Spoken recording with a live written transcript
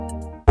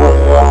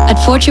At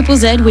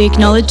 4ZZZ, we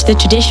acknowledge the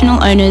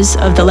traditional owners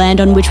of the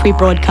land on which we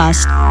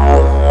broadcast.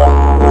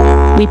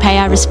 We pay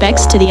our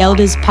respects to the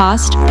elders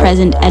past,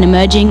 present and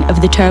emerging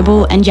of the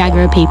Turrbal and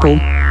Jagera people.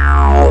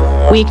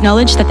 We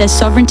acknowledge that their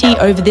sovereignty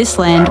over this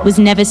land was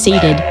never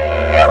ceded.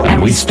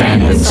 And we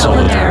stand in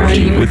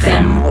solidarity with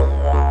them.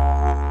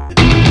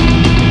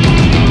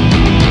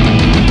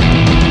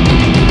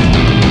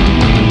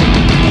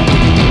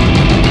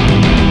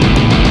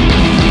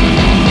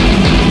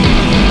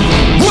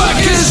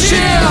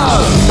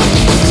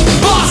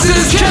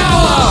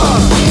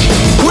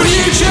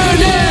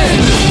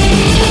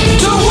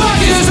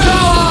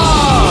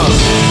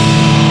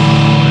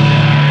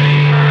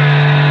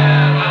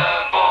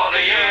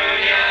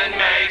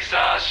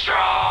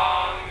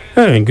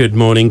 And good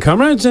morning,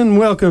 comrades, and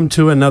welcome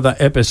to another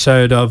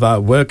episode of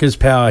Workers'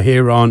 Power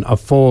here on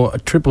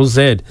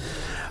 4ZZZ.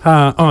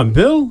 I'm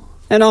Bill.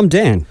 And I'm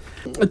Dan.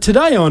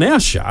 Today on our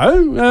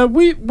show,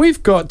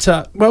 we've got,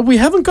 we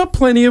haven't got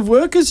plenty of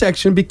workers'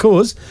 action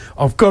because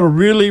I've got a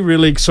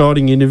really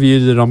exciting interview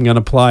that I'm going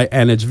to play,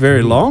 and it's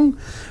very long,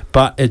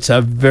 but it's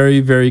a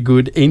very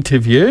good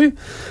interview.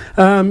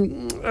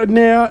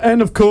 Now,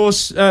 and of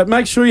course,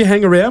 make sure you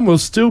hang around. We'll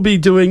still be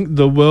doing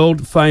the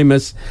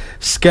world-famous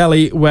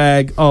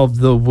Scallywag of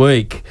the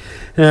Week.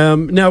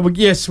 Now,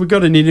 we've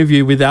got an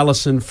interview with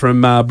Alison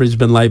from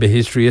Brisbane Labour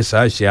History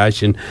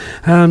Association,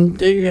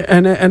 and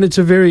it's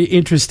a very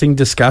interesting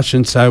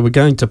discussion, so we're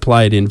going to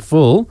play it in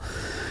full.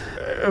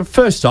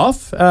 First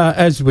off,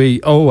 as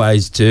we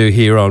always do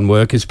here on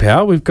Workers'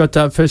 Power, we've got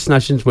First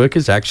Nations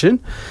Workers'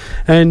 Action,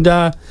 and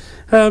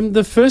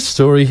the first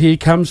story here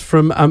comes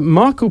from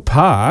Michael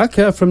Park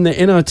from the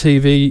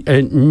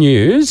NITV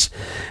News,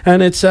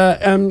 and it's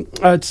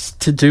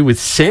to do with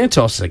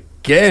Santos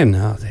again.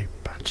 Oh, they're a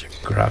bunch of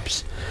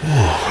grubs.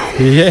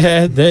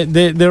 Yeah,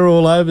 they're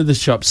all over the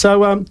shop.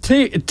 So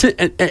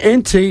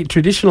NT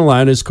Traditional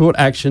Owners Court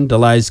Action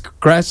delays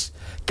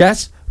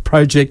gas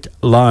project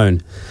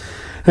loan.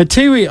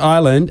 Tiwi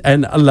Island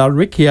and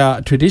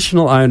Larickia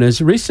traditional owners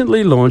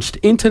recently launched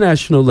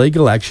international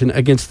legal action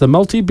against the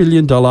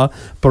multi-billion-dollar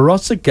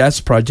Barossa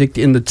gas project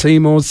in the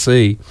Timor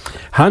Sea,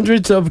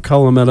 hundreds of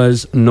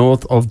kilometres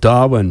north of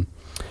Darwin.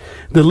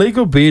 The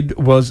legal bid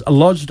was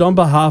lodged on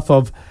behalf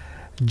of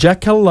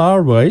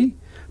Jackalawi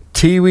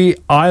Tiwi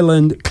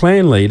Island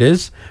clan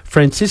leaders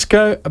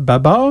Francisco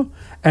Babao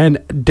and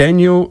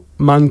Daniel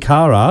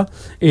Mankara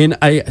in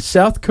a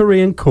South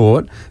Korean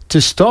court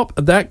to stop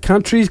that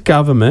country's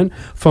government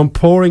from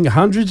pouring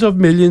hundreds of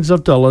millions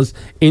of dollars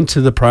into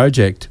the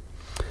project.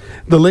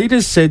 The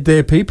leaders said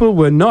their people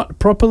were not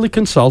properly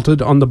consulted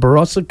on the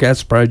Barossa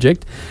gas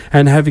project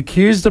and have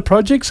accused the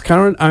project's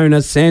current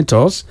owner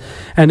Santos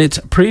and its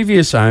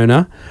previous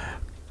owner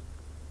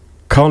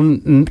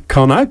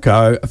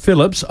Conoco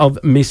Phillips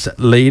of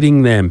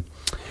misleading them.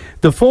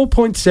 The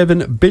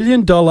 $4.7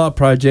 billion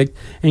project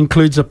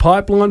includes a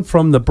pipeline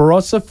from the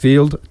Barossa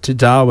field to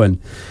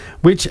Darwin,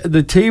 which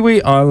the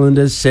Tiwi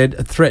Islanders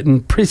said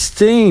threaten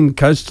pristine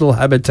coastal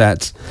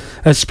habitats,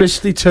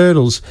 especially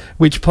turtles,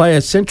 which play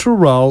a central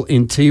role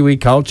in Tiwi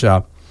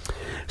culture,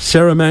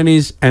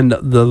 ceremonies and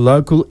the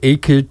local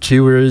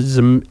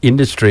ecotourism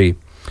industry.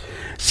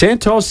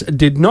 Santos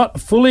did not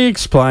fully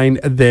explain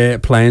their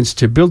plans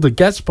to build a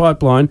gas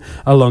pipeline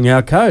along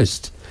our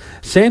coast.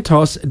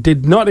 Santos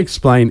did not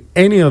explain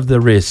any of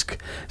the risk,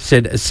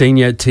 said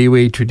senior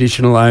Tiwi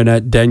traditional owner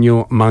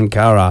Daniel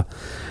Mankara.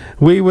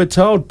 We were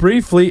told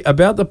briefly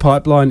about the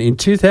pipeline in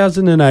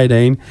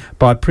 2018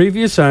 by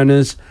previous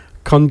owners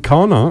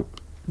Conoco.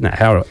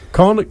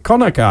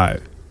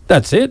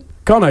 That's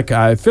it,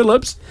 Conoco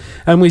Phillips,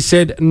 and we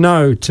said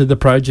no to the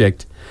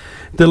project.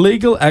 The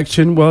legal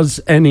action was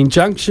an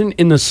injunction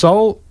in the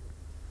Seoul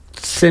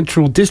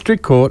Central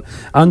District Court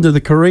under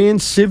the Korean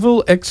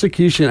Civil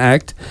Execution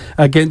Act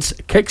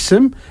against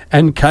Kexim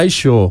and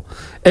K-Shaw,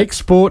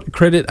 export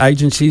credit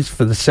agencies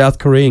for the South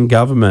Korean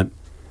government.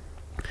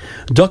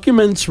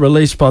 Documents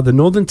released by the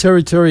Northern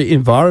Territory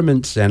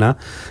Environment Centre,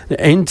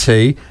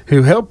 NT,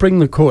 who helped bring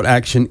the court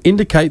action,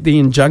 indicate the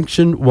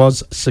injunction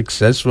was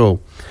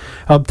successful.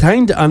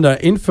 Obtained under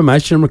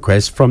information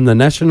request from the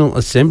National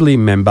Assembly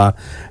member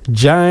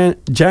Jang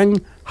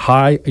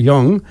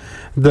Hai-yong,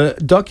 the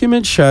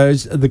document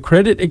shows the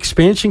Credit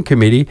Expansion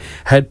Committee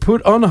had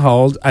put on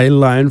hold a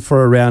loan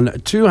for around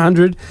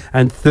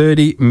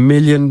 $230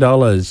 million,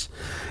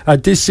 a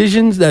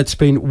decision that's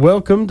been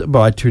welcomed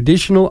by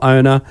traditional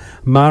owner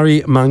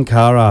Mari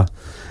Mankara.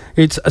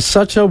 It's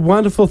such a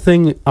wonderful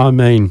thing, I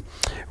mean.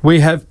 We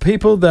have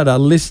people that are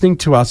listening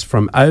to us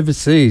from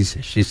overseas,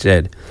 she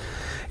said.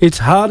 It's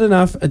hard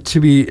enough to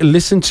be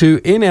listened to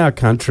in our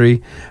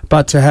country,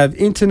 but to have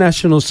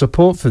international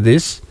support for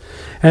this,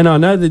 and I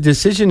know the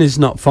decision is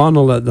not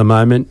final at the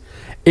moment,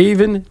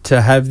 even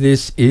to have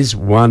this is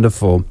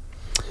wonderful.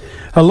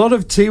 A lot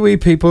of Tiwi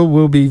people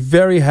will be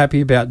very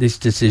happy about this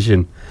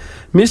decision.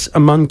 Ms.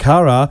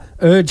 Mankara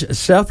urged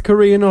South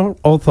Korean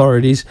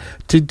authorities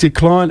to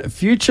decline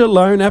future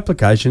loan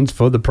applications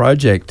for the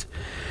project.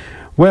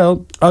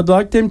 Well, I'd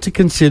like them to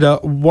consider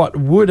what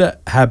would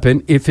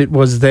happen if it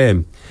was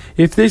them.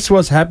 If this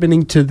was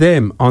happening to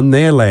them on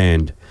their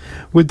land,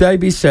 would they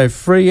be so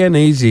free and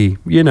easy,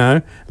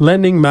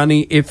 lending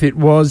money if it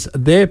was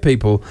their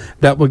people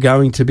that were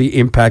going to be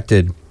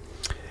impacted?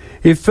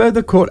 If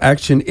further court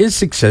action is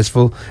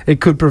successful, it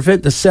could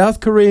prevent the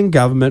South Korean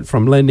government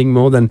from lending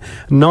more than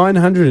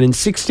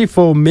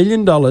 $964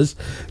 million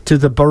to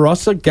the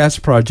Barossa gas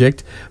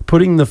project,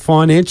 putting the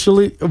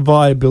financial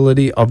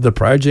viability of the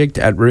project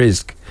at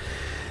risk.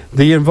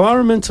 The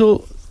Environment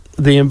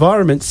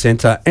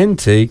Centre,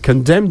 NT,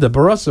 condemned the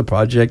Barossa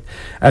project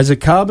as a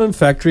carbon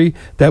factory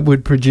that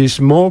would produce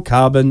more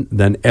carbon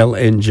than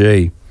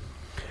LNG.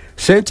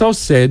 Santos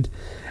said,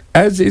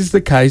 "As is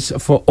the case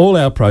for all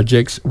our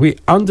projects, we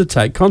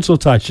undertake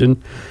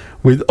consultation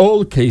with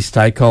all key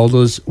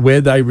stakeholders where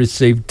they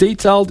receive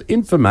detailed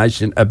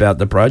information about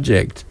the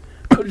project."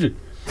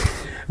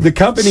 The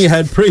company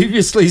had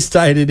previously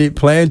stated it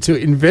planned to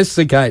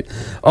investigate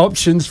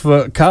options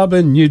for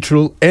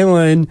carbon-neutral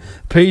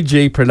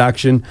LNPG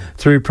production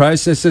through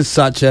processes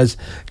such as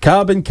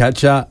carbon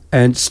capture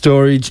and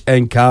storage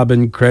and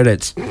carbon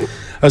credits.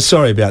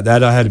 Sorry about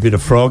that. I had a bit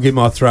of frog in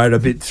my throat a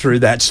bit through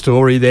that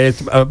story there.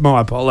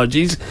 My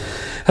apologies.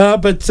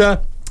 But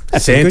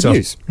that's good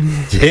news.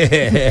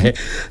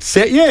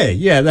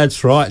 Yeah,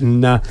 that's right.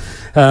 And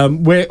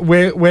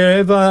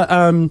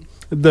wherever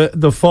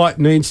the fight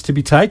needs to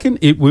be taken,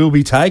 it will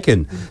be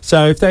taken.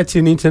 So if that's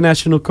in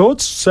international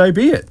courts, so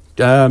be it.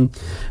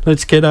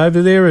 Let's get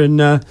over there and,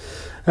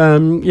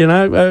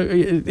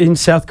 in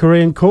South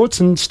Korean courts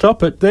and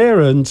stop it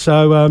there. And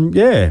so,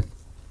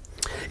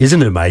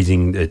 Isn't it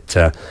amazing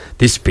that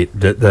this bit,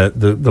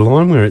 the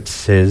line where it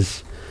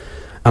says,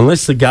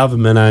 unless the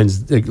government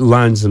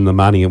loans them the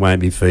money, it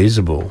won't be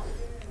feasible.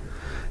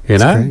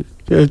 That's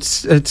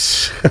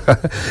It's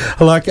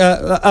like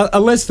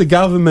unless the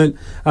government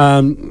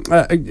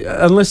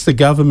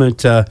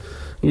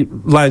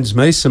loans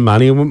me some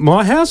money,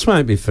 my house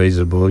won't be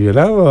feasible.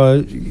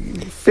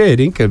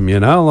 Fair income.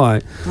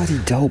 Like bloody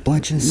dole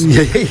bludgers.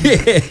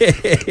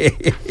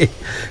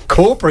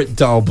 Corporate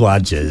dole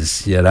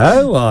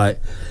bludgers. Like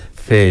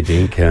fair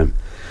income.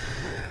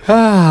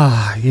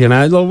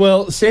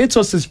 Well,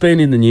 Santos has been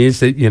in the news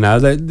that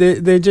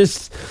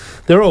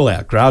they're all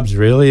out grubs,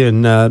 really,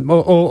 and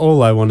all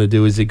they want to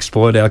do is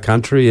exploit our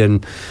country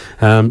and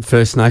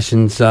First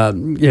Nations,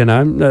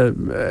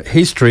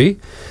 history,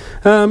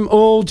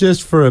 all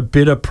just for a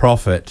bit of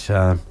profit.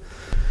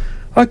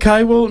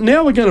 Okay, well,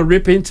 now we're going to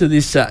rip into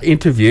this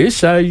interview.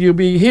 So you'll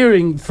be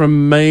hearing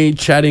from me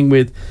chatting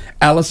with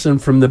Alison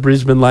from the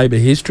Brisbane Labour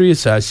History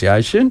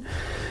Association.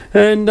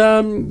 And,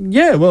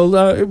 it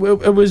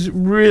was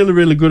really,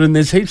 really good, and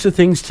there's heaps of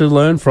things to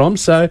learn from.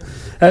 So,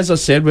 as I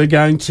said, we're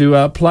going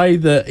to play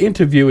the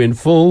interview in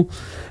full.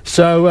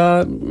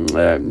 So,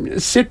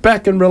 sit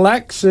back and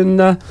relax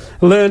and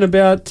learn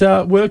about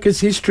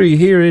workers' history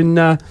here in,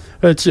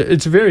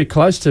 it's very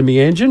close to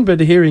Meanjin, but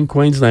here in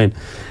Queensland.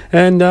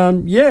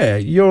 And,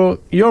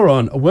 you're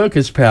on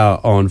Workers' Power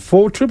on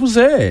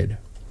 4ZZZ.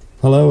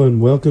 Hello and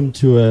welcome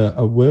to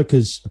a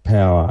Workers'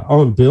 Power.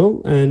 I'm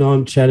Bill and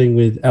I'm chatting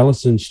with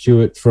Alison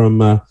Stewart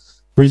from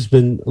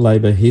Brisbane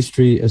Labour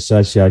History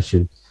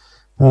Association.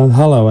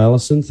 Hello,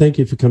 Alison. Thank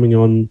you for coming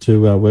on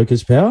to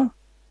Workers' Power.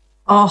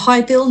 Oh,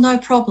 hi, Bill. No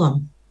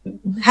problem.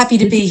 Happy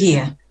to be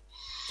here.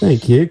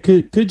 Thank you.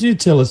 Could you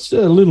tell us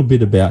a little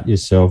bit about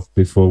yourself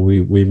before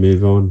we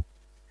move on?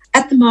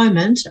 At the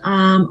moment,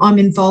 I'm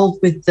involved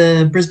with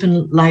the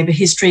Brisbane Labour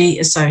History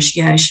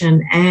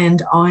Association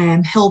and I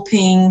am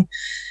helping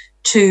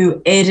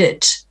to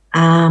edit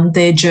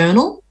their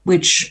journal,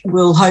 which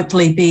will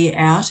hopefully be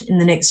out in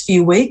the next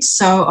few weeks.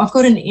 So I've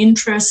got an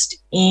interest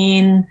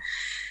in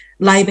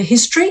labour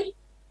history,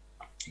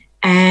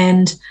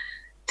 and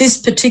this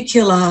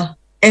particular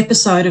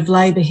episode of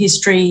labour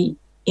history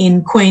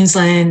in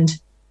Queensland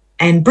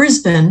and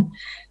Brisbane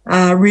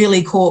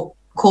really caught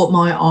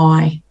my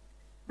eye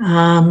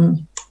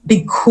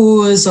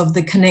because of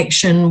the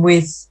connection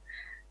with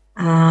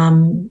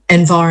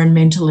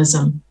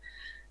environmentalism.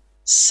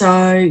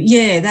 So,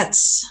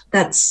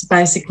 that's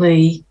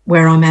basically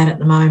where I'm at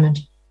the moment.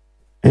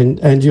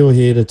 And you're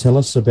here to tell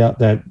us about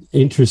that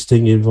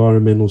interesting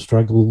environmental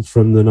struggle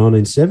from the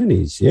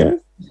 1970s, yeah?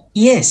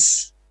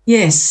 Yes.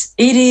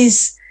 It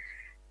is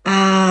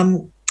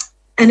an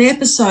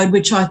episode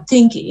which I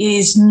think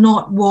is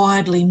not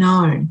widely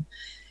known,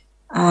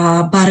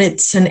 but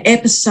it's an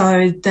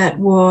episode that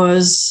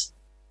was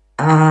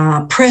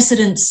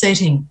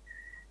precedent-setting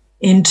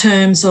in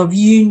terms of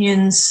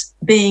unions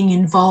being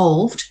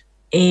involved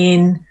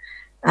in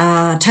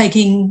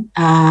taking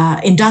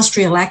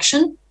industrial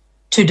action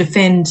to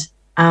defend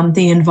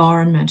the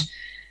environment.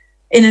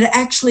 And it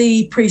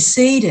actually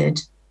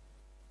preceded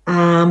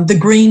the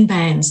green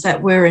bans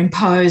that were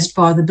imposed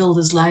by the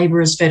Builders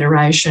Labourers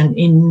Federation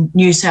in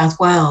New South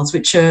Wales,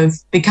 which have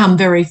become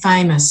very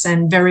famous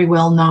and very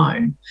well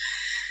known.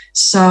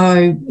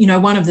 So,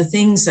 one of the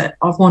things that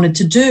I've wanted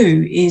to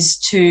do is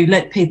to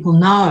let people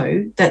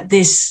know that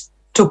this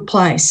took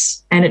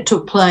place, and it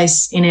took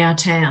place in our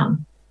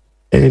town.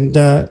 and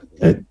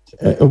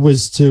it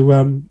was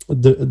to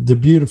the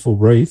beautiful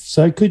reef.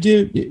 So could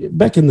you,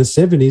 back in the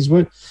 70s,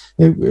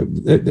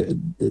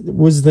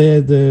 was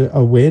there the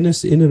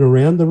awareness in and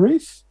around the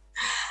reef?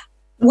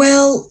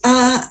 Well,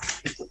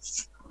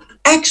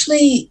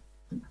 actually,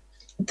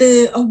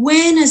 the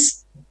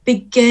awareness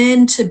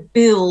began to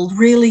build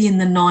really in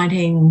the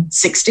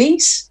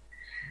 1960s.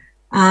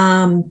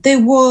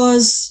 There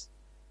was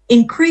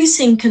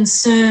increasing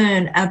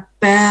concern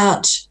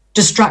about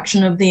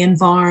destruction of the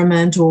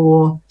environment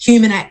or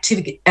human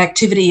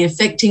activity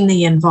affecting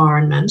the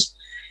environment.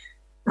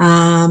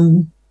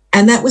 And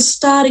that was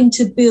starting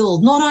to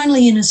build, not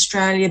only in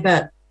Australia,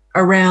 but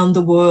around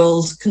the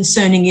world,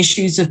 concerning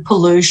issues of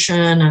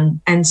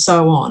pollution and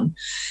so on.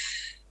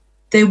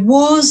 There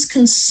was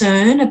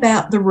concern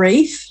about the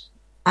reef,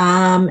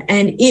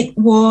 and it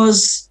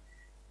was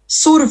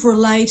sort of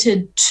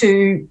related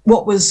to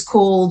what was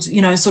called,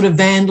 sort of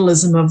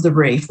vandalism of the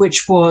reef,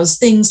 which was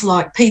things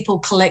like people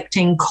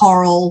collecting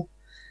coral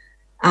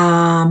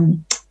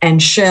and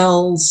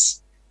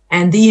shells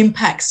and the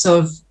impacts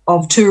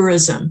of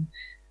tourism.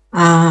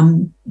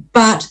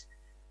 But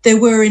there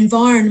were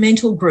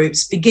environmental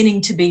groups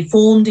beginning to be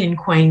formed in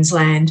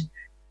Queensland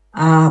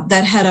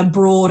that had a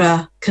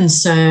broader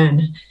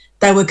concern.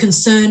 They were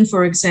concerned,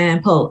 for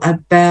example,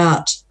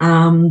 about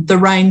the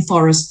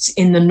rainforests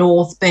in the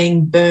north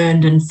being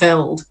burned and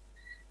felled.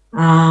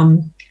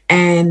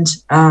 And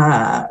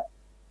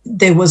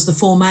there was the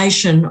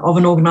formation of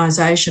an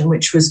organisation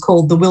which was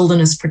called the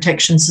Wilderness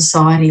Protection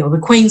Society, or the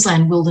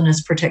Queensland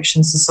Wilderness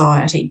Protection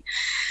Society.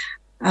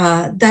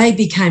 They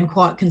became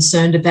quite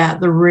concerned about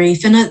the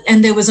reef,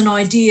 and there was an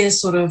idea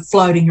sort of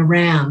floating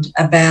around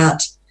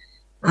about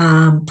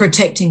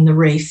protecting the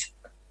reef,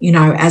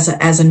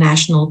 as a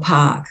national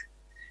park.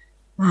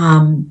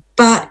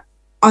 But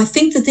I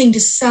think the thing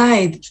to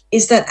say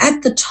is that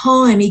at the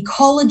time,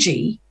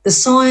 ecology, the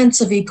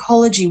science of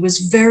ecology, was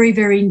very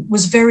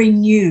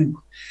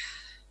new.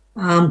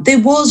 There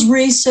was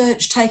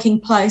research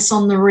taking place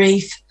on the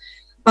reef,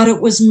 but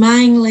it was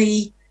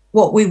mainly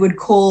what we would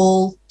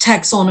call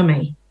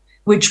taxonomy,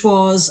 which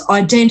was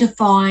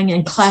identifying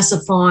and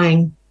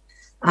classifying,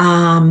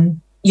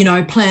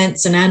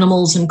 plants and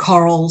animals and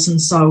corals and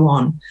so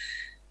on.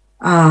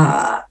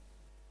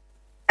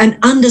 An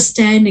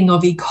understanding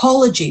of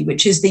ecology,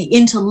 which is the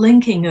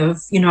interlinking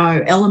of,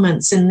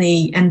 elements in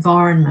the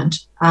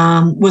environment,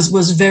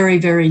 was very,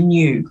 very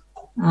new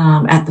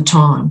at the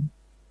time.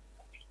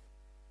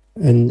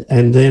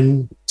 And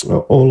then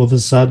all of a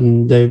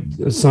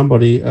sudden,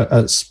 somebody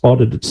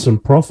spotted some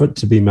profit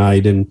to be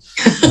made, and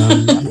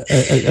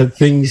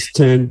things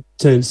turned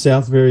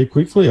south very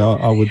quickly,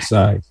 I would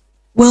say.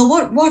 Well,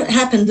 what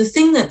happened? The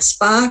thing that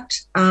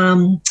sparked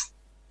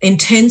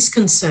intense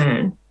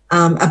concern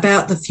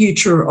about the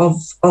future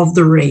of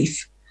the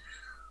reef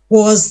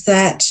was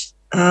that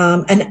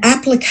an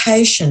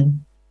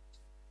application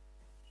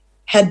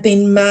had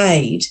been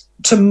made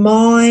to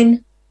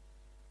mine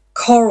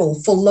coral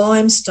for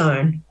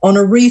limestone on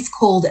a reef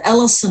called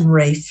Ellison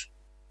Reef,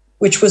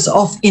 which was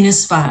off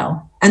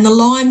Innisfail. And the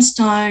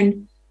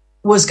limestone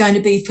was going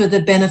to be for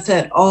the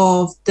benefit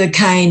of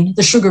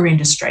the sugar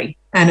industry,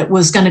 and it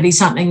was going to be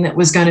something that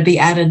was going to be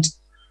added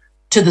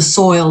to the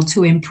soil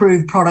to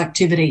improve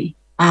productivity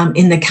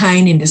in the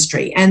cane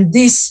industry. And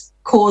this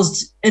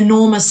caused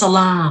enormous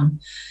alarm,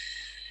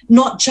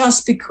 not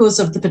just because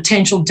of the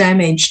potential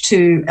damage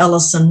to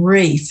Ellison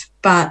Reef,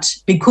 but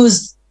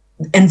because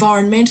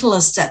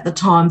environmentalists at the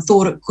time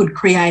thought it could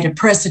create a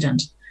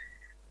precedent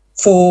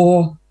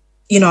for,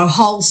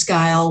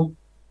 whole-scale,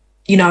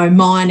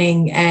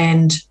 mining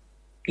and,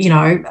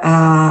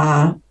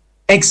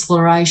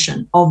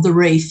 exploration of the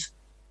reef,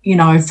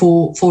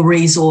 for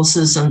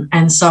resources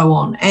and so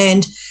on.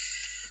 And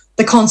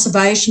the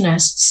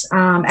conservationists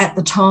at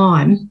the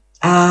time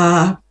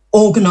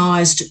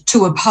organised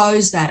to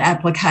oppose that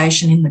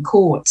application in the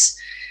courts.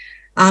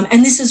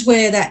 And this is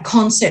where that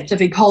concept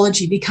of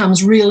ecology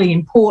becomes really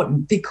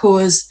important,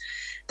 because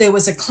there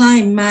was a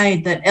claim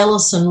made that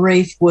Ellison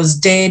Reef was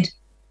dead,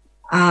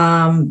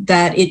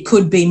 that it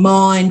could be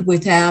mined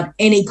without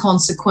any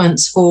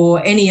consequence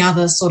for any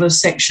other sort of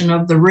section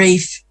of the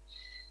reef,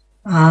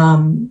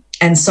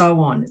 and so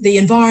on. The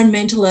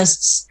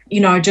environmentalists,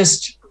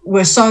 just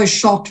were so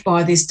shocked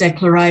by this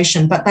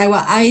declaration, but they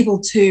were able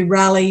to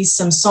rally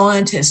some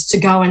scientists to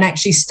go and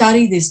actually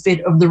study this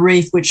bit of the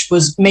reef, which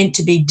was meant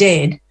to be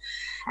dead.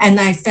 And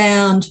they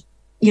found,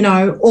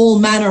 all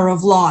manner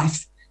of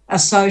life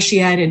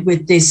associated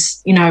with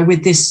this,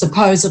 with this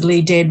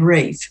supposedly dead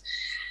reef.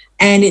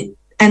 And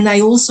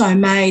they also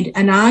made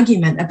an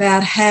argument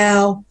about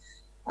how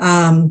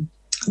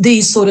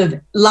these sort of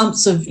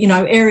lumps of,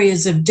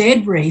 areas of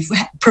dead reef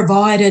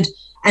provided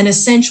an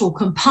essential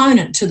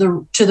component to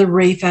the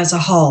reef as a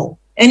whole.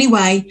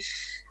 Anyway,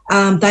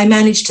 they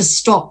managed to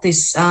stop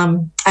this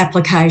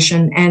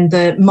application, and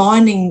the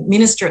mining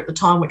minister at the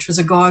time, which was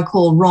a guy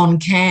called Ron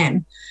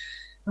Cam,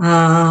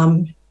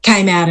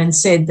 came out and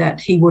said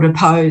that he would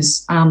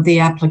oppose the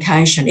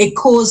application.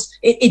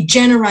 It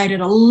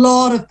generated a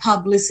lot of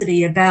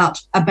publicity about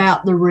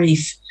the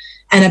reef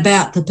and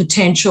about the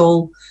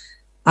potential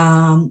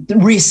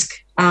risk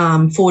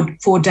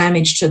for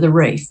damage to the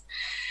reef.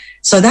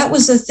 So that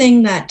was the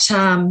thing that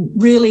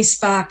really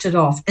sparked it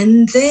off.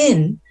 And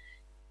then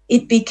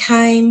it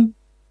became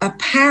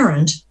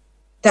apparent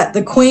that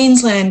the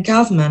Queensland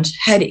government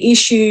had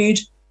issued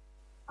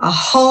a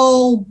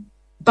whole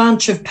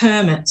bunch of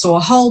permits, or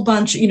a whole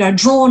bunch,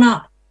 drawn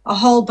up a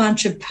whole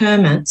bunch of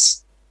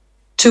permits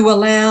to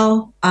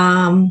allow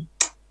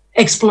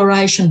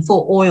exploration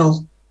for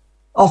oil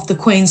off the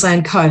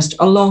Queensland coast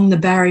along the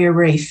Barrier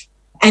Reef.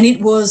 And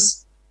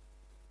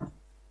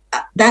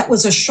that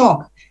was a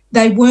shock.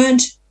 They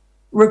weren't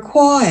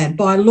required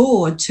by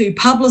law to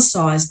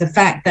publicise the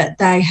fact that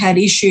they had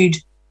issued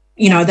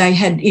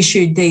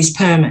these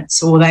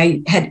permits, or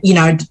they had,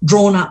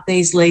 drawn up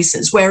these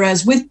leases.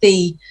 Whereas with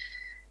the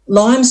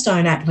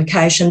limestone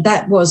application,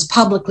 that was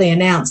publicly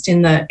announced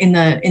in the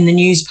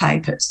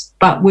newspapers.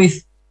 But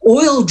with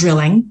oil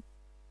drilling,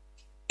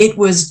 it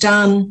was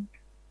done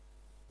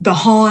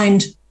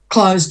behind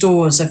closed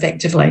doors,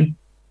 effectively.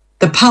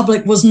 The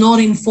public was not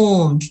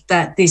informed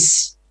that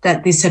this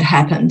had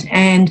happened.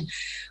 And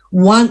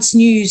once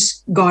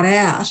news got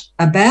out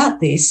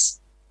about this,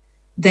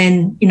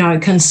 then,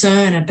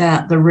 concern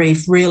about the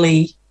reef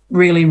really,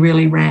 really,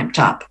 really ramped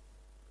up.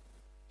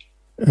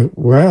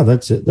 Wow,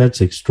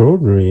 that's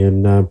extraordinary.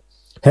 And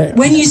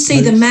when you see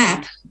the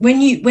map,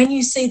 when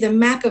you see the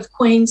map of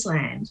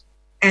Queensland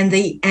and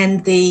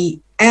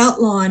the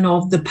outline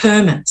of the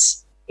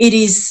permits, it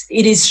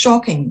is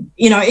shocking.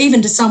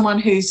 Even to someone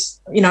who's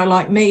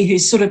like me,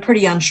 who's sort of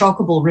pretty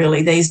unshockable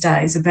really these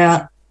days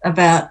about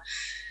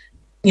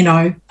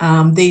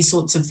these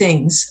sorts of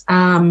things.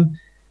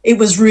 It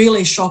was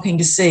really shocking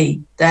to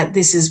see that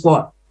this is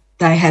what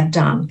they had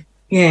done.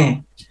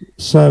 Yeah.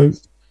 So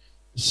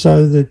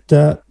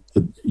that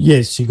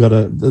yes, you got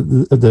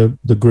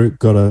the group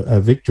got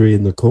a victory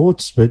in the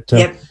courts, but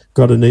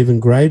got an even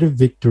greater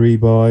victory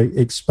by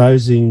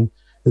exposing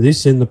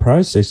this in the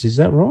process. Is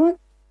that right?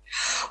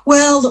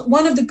 Well,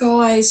 one of the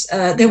guys,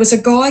 there was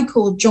a guy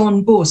called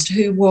John Bust,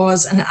 who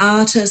was an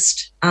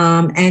artist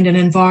and an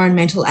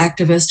environmental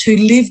activist who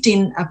lived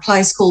in a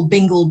place called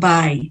Bingle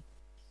Bay.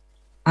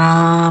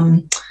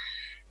 And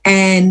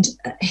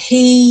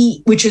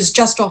which is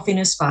just off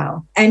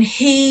Innisfail, and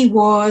he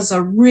was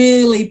a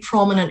really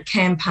prominent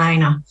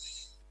campaigner,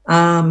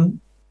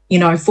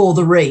 for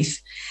the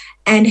reef.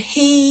 And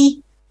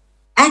he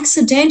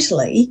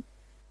accidentally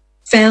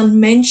found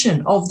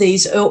mention of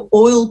these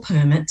oil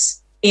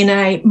permits in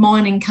a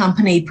mining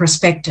company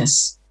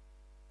prospectus.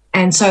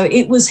 And so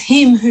it was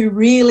him who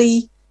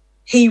really,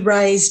 he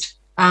raised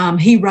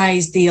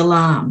the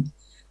alarm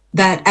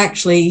that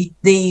actually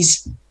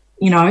these,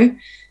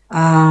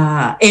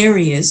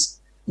 areas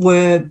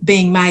were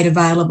being made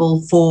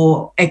available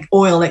for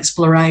oil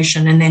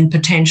exploration and then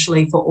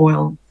potentially for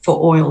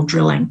oil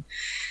drilling.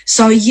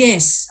 So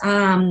yes,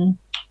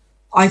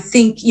 I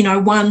think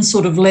one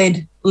sort of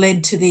led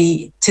to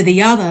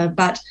the other,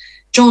 but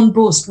John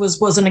Bust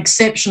was an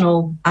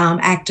exceptional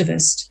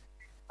activist,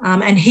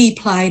 and he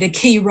played a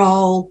key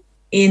role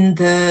in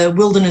the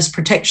Wilderness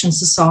Protection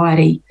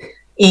Society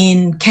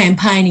in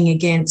campaigning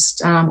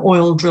against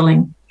oil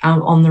drilling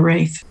on the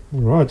reef.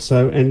 Right.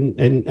 So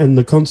and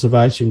the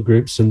conservation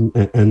groups and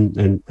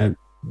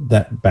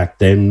that back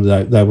then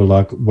they were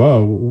like,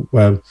 whoa,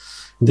 well,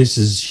 this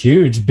is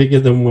huge, bigger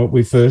than what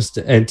we first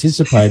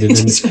anticipated,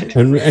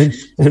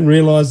 and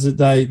realised that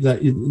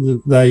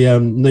they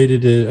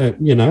needed a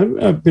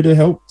bit of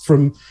help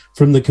from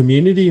the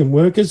community and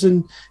workers.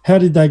 And how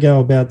did they go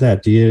about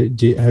that?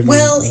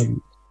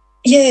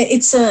 Yeah,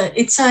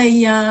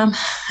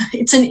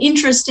 it's an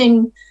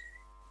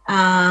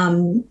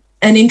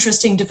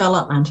interesting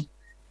development.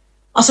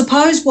 I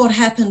suppose what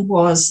happened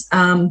was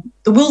the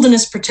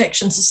Wilderness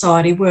Protection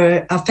Society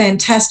were a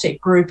fantastic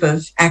group of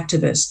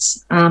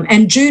activists,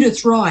 and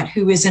Judith Wright,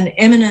 who is an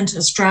eminent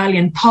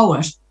Australian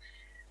poet,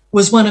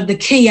 was one of the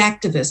key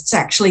activists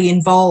actually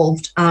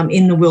involved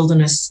in the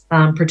Wilderness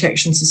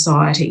Protection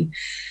Society.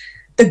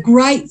 The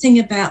great thing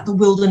about the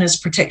Wilderness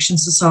Protection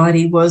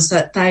Society was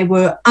that they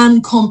were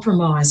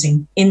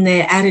uncompromising in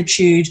their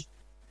attitude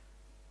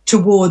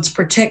towards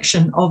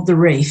protection of the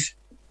reef.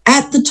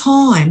 At the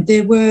time,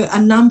 there were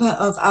a number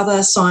of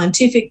other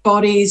scientific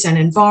bodies and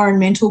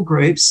environmental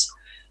groups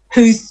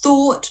who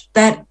thought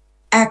that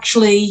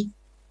actually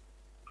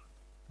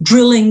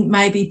drilling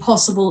may be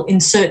possible in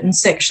certain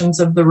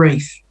sections of the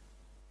reef.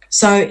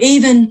 So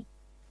even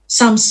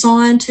some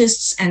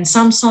scientists and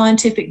some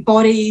scientific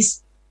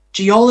bodies,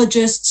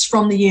 geologists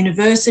from the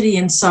university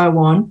and so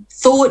on,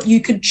 thought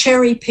you could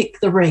cherry pick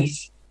the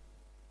reef.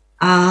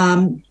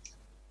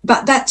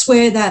 But that's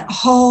where that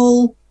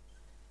whole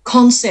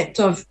concept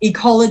of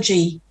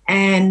ecology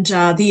and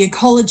the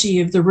ecology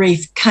of the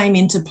reef came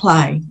into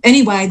play.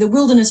 Anyway, the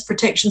Wilderness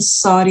Protection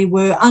Society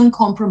were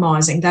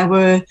uncompromising. They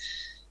were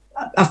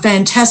a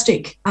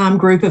fantastic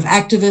group of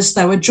activists.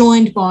 They were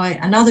joined by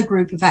another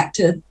group of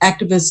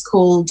activists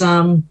called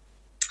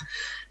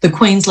the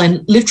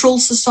Queensland Littoral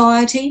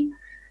Society,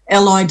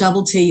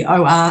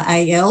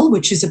 LITTORAL,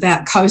 which is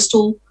about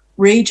coastal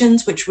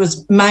regions, which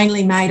was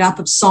mainly made up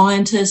of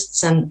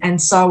scientists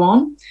and so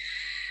on.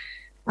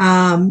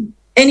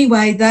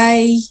 Anyway,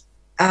 they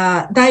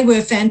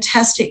were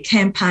fantastic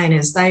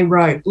campaigners. They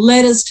wrote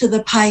letters to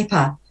the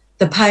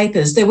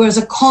papers. There was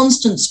a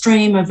constant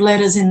stream of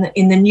letters in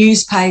the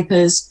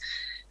newspapers,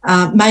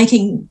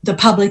 making the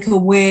public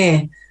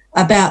aware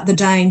about the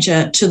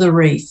danger to the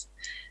reef.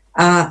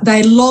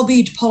 They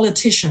lobbied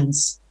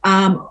politicians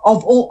on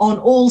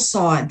all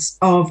sides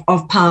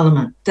of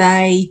Parliament.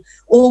 They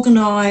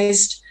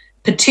organised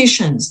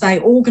petitions. They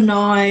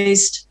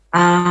organised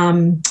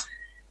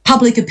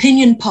public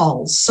opinion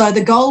polls. So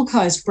the Gold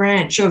Coast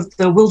branch of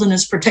the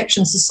Wilderness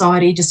Protection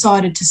Society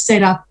decided to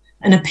set up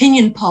an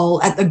opinion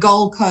poll at the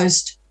Gold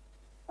Coast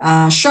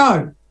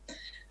show.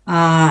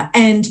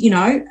 And,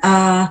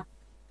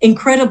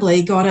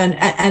 incredibly got an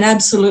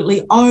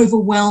absolutely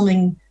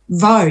overwhelming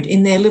vote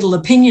in their little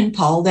opinion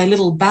poll, their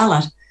little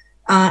ballot,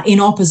 in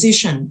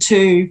opposition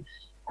to,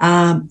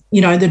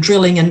 the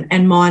drilling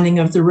and mining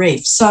of the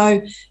reef.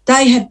 So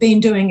they had been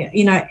doing,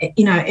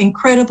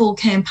 incredible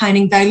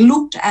campaigning. They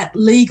looked at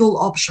legal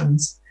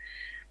options.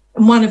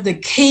 And one of the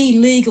key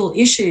legal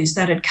issues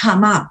that had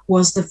come up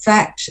was the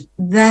fact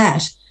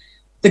that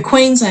the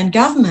Queensland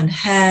government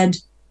had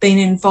been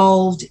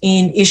involved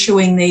in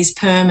issuing these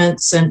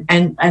permits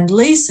and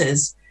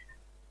leases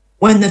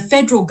when the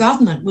federal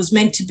government was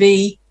meant to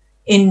be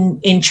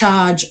in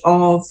charge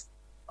of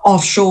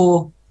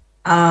offshore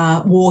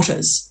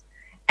waters.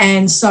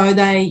 And so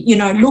they,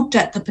 looked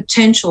at the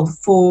potential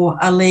for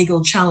a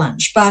legal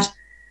challenge. But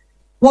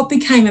what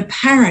became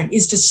apparent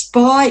is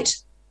despite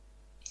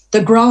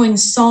the growing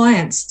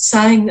science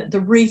saying that the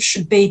reef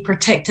should be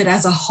protected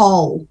as a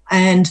whole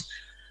and,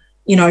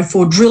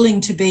 for drilling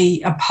to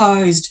be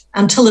opposed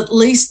until at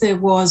least there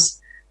was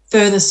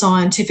further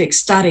scientific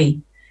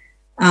study.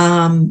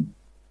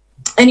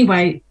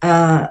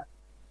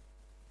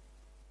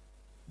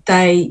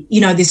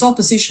 This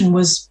opposition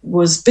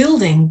was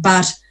building,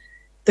 but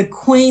the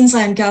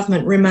Queensland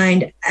government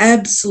remained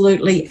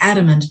absolutely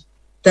adamant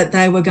that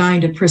they were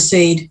going to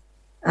proceed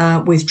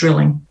with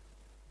drilling.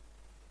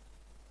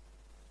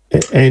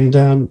 And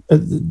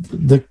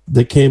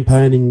the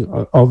campaigning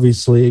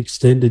obviously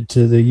extended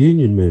to the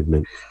union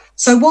movement.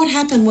 So what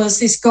happened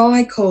was this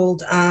guy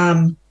called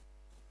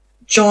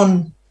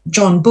John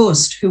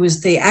Bust, who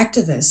was the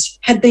activist,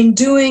 had been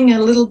doing a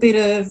little bit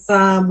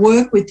of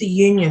work with the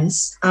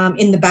unions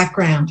in the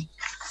background.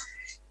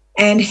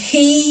 And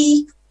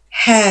he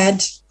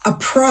had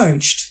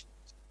approached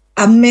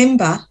a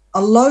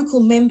local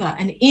member,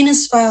 an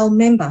Innisfail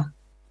member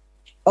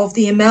of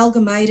the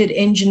Amalgamated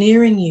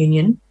Engineering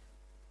Union,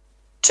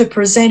 to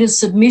present a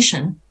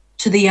submission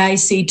to the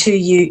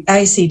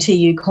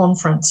ACTU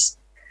conference.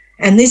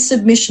 And this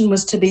submission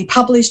was to be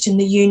published in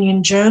the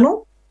Union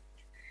Journal.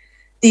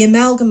 The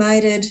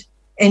Amalgamated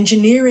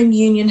Engineering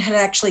Union had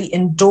actually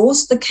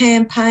endorsed the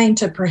campaign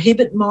to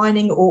prohibit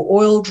mining or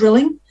oil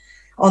drilling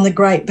on the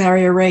Great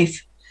Barrier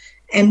Reef.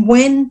 And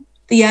when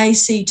the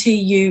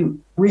ACTU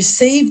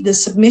received the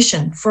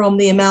submission from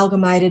the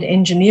Amalgamated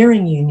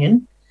Engineering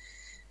Union,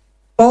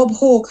 Bob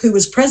Hawke, who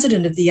was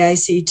president of the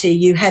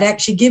ACTU, had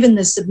actually given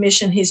the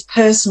submission his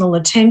personal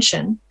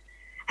attention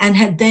and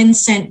had then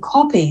sent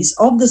copies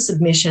of the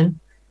submission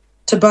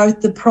to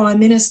both the Prime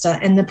Minister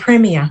and the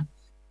Premier.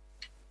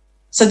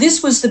 So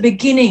this was the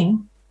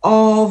beginning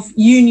of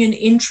union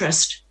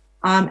interest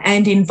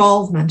and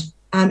involvement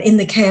in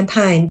the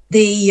campaign.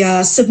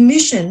 The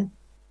submission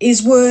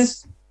is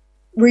worth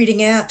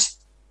reading out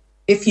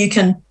if you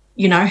can,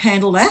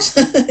 handle that.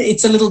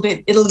 It's a little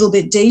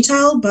bit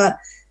detailed, but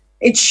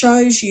it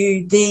shows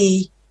you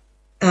the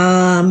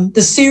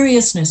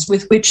seriousness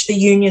with which the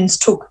unions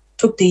took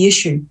the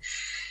issue.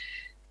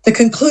 The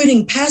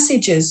concluding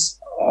passages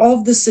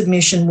of the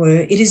submission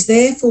were, it is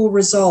therefore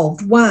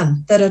resolved,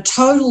 1, that a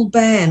total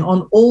ban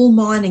on all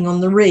mining on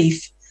the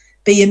reef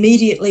be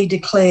immediately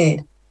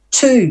declared.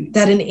 2,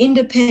 that an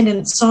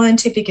independent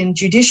scientific and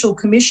judicial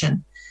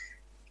commission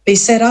be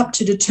set up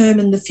to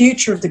determine the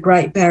future of the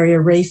Great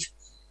Barrier Reef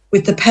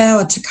with the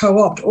power to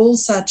co-opt all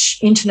such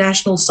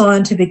international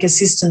scientific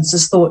assistance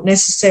as thought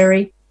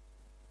necessary.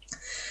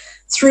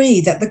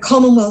 3, that the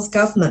Commonwealth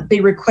Government be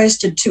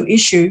requested to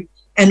issue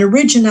an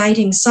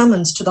originating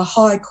summons to the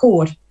High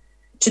Court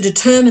to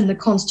determine the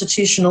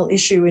constitutional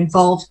issue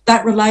involved.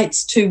 That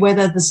relates to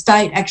whether the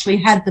state actually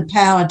had the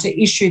power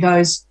to issue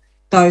those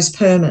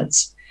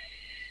permits.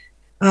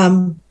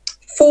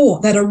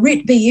 4, that a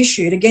writ be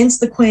issued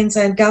against the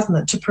Queensland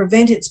Government to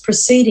prevent its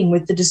proceeding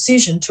with the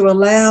decision to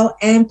allow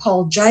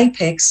Ampol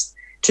JPEX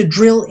to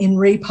drill in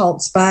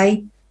Repulse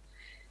Bay.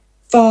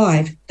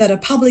 5, that a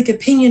public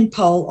opinion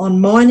poll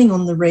on mining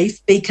on the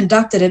reef be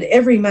conducted at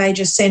every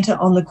major centre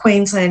on the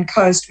Queensland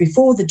coast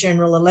before the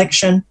general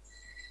election.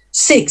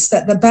 6,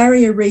 that the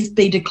Barrier Reef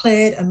be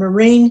declared a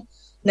marine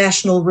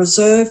national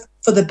reserve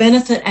for the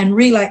benefit and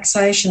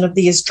relaxation of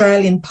the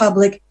Australian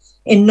public,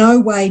 in no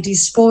way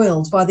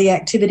despoiled by the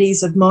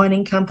activities of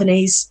mining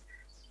companies.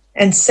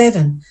 And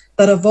 7,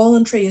 that a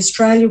voluntary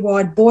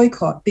Australia-wide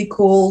boycott be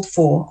called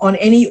for on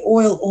any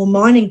oil or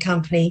mining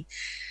company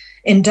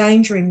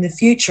endangering the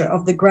future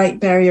of the Great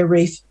Barrier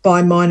Reef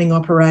by mining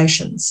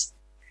operations.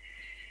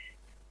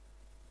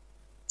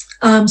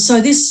 So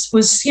this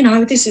was,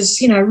 this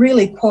is,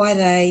 really quite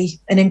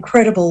an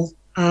incredible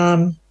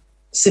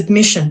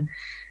submission.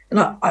 And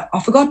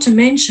I forgot to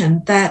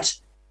mention that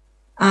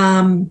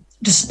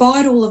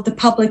despite all of the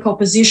public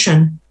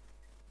opposition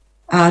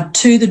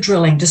to the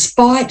drilling,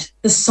 despite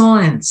the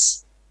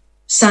science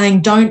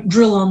saying don't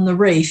drill on the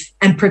reef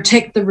and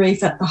protect the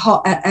reef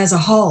as a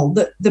whole,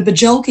 the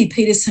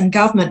Bjelke-Petersen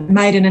government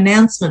made an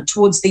announcement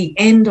towards the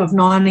end of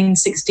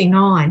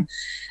 1969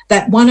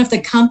 that one of the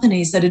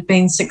companies that had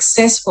been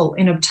successful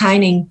in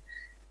obtaining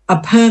a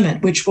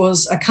permit, which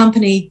was a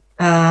company,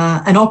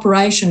 an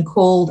operation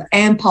called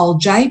Ampol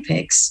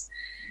JPEX,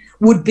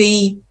 would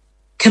be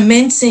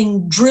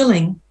commencing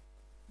drilling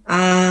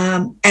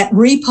at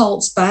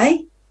Repulse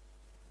Bay,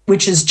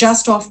 which is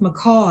just off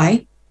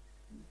Mackay.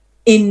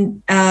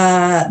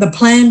 The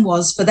plan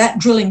was for that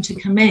drilling to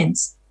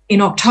commence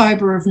in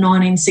October of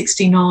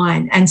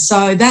 1969. And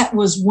so that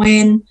was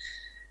when,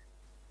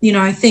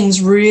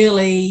 things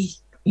really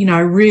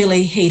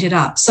heated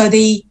up. So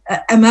the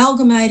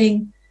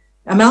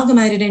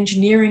Amalgamated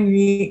Engineering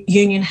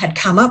Union had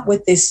come up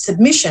with this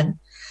submission.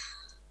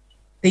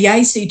 The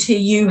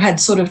ACTU had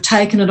sort of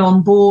taken it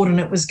on board, and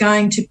it was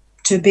going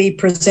to be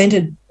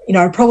presented,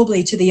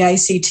 probably to the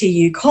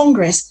ACTU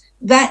Congress.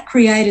 That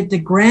created the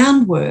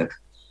groundwork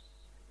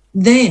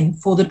then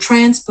for the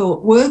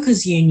Transport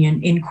Workers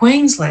Union in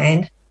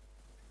Queensland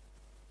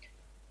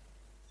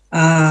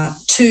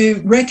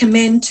to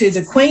recommend to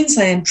the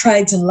Queensland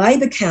Trades and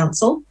Labour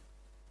Council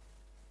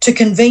to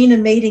convene a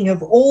meeting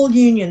of all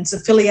unions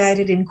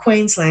affiliated in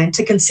Queensland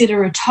to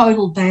consider a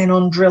total ban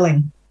on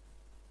drilling.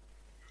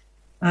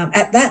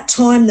 At that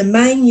time, the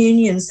main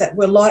unions that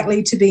were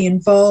likely to be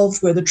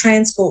involved were the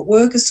Transport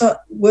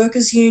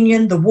Workers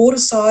Union, the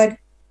Waterside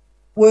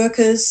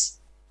Workers,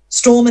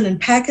 Storeman and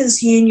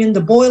Packers Union,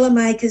 the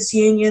Boilermakers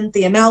Union,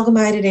 the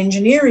Amalgamated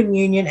Engineering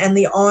Union, and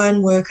the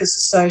Iron Workers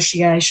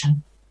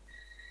Association.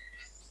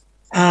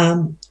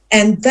 And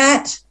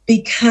that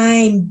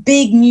became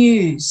big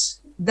news.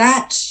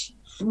 That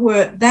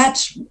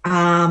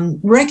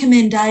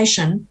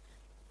recommendation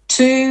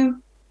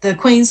to the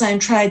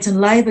Queensland Trades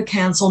and Labour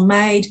Council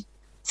made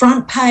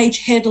front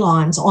page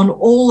headlines on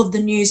all of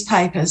the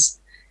newspapers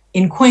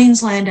in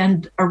Queensland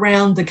and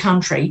around the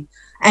country,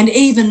 and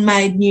even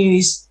made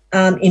news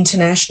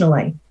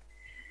internationally.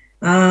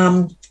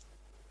 The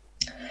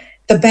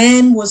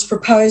ban was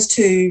proposed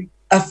to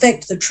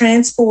affect the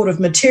transport of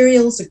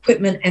materials,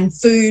 equipment and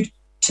food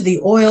to the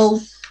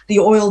oil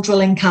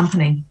drilling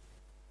company.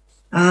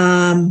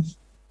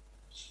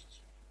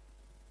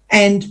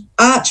 And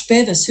Arch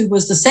Bevis, who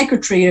was the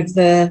secretary of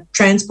the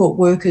Transport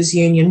Workers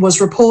Union, was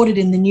reported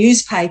in the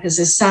newspapers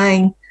as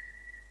saying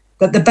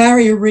that the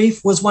Barrier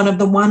Reef was one of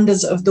the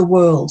wonders of the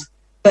world,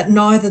 but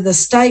neither the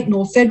state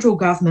nor federal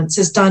governments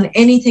has done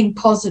anything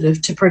positive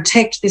to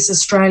protect this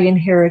Australian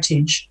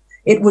heritage.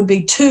 It would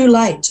be too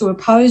late to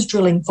oppose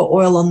drilling for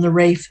oil on the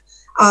reef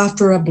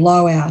after a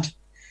blowout.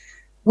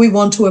 We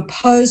want to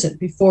oppose it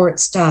before it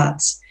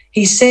starts.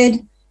 He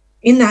said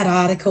in that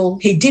article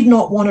he did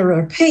not want a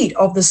repeat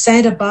of the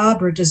Santa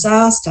Barbara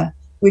disaster,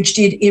 which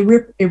did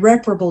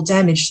irreparable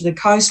damage to the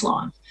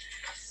coastline.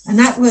 And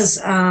that was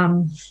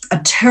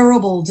a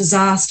terrible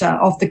disaster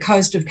off the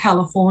coast of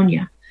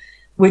California,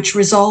 which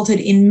resulted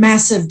in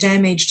massive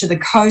damage to the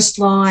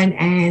coastline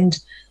and,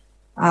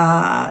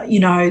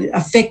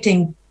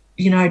 affecting,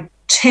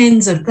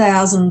 tens of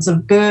thousands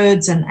of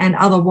birds and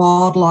other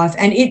wildlife.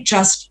 And it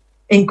just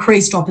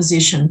increased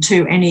opposition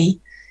to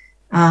any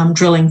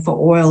drilling for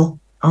oil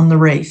on the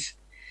reef.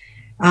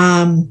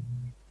 So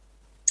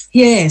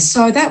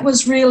that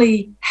was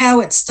really how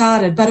it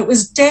started, but it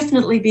was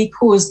definitely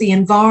because the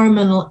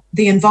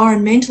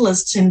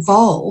environmentalists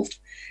involved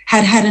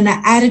had an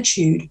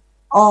attitude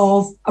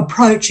of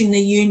approaching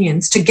the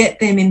unions to get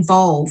them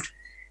involved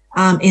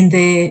in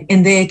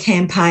their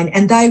campaign,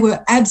 and they were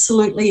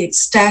absolutely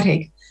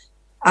ecstatic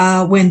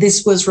when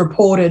this was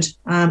reported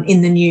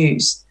in the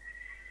news.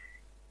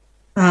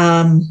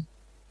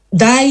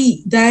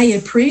 They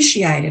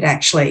appreciated,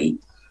 actually,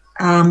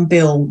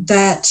 Bill,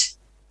 that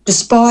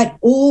despite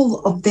all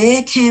of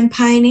their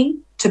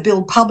campaigning to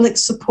build public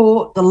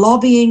support, the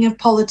lobbying of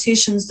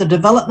politicians, the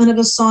development of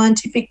a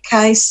scientific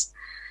case,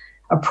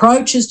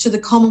 approaches to the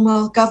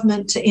Commonwealth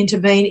government to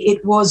intervene,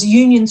 it was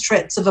union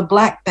threats of a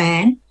black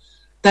ban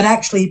that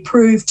actually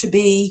proved to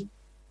be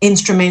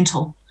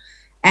instrumental.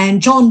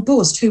 And John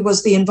Bust, who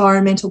was the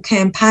environmental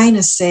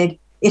campaigner, said,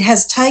 "It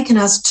has taken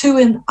us two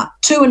and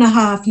a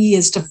half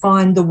years to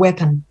find the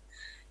weapon.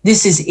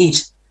 This is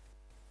it."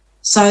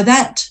 So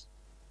that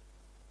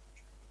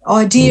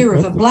idea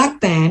of a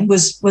black ban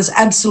was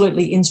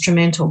absolutely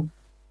instrumental.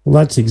 Well,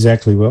 that's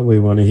exactly what we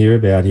want to hear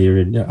about here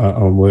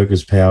on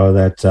Workers' Power,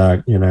 that,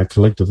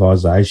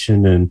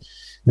 collectivisation and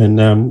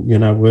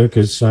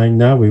workers saying,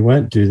 no, we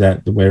won't do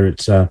that where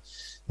it's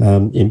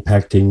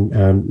impacting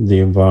the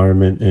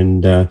environment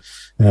and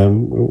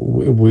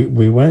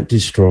we won't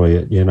destroy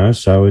it, you know.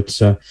 So it's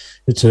that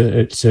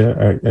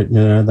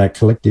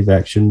collective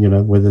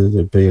action, whether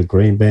it be a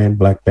green ban,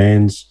 black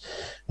bans.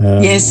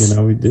 Yes.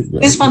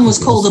 This one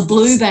was called a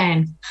blue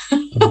ban.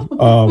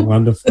 Oh,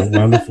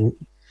 wonderful.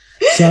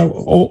 So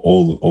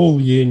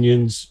all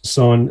unions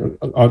signed.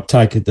 I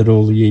take it that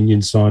all the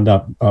unions signed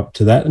up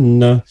to that,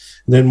 and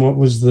then what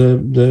was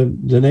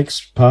the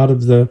next part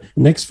of the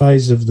next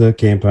phase of the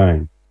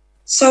campaign?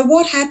 So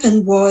what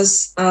happened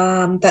was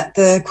that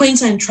the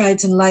Queensland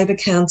Trades and Labour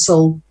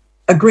Council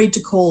agreed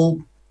to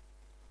call.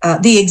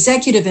 The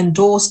executive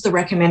endorsed the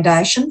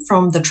recommendation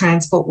from the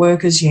Transport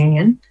Workers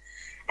Union,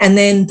 and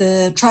then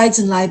the Trades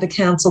and Labour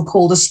Council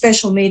called a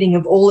special meeting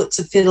of all its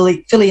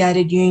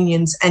affiliated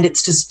unions and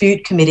its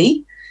dispute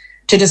committee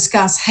to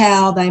discuss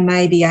how they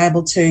may be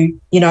able to,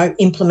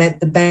 implement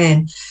the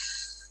ban.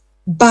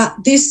 But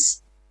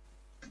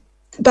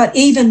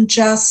even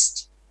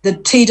just the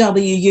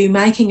TWU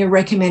making a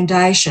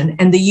recommendation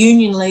and the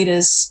union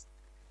leaders,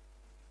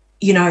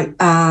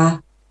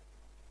 saying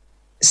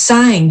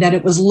that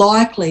it was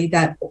likely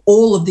that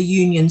all of the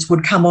unions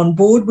would come on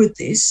board with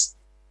this,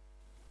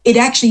 it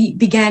actually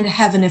began to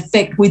have an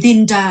effect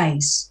within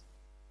days.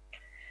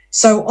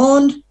 So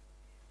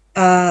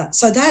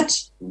that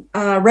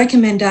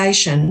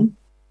recommendation,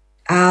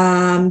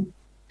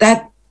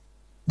 that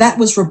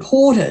was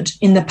reported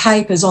in the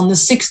papers on the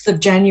 6th of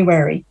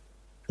January,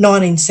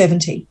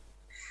 1970.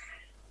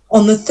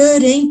 On the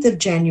 13th of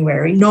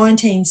January,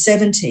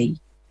 1970,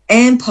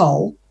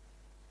 Ampol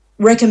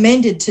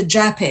recommended to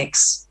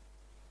JAPEX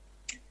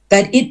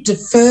that it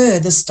defer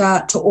the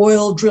start to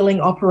oil drilling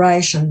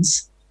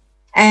operations,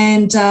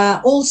 and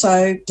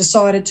also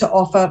decided to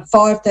offer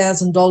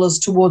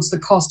 $5,000 towards the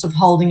cost of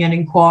holding an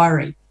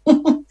inquiry.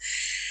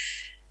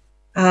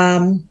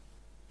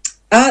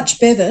 Arch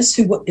Bevis,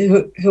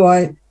 who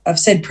I've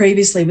said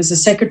previously was the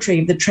secretary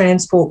of the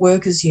Transport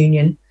Workers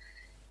Union,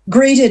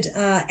 greeted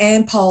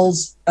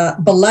Ampol's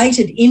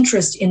belated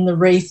interest in the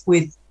reef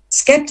with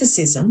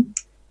scepticism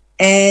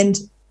and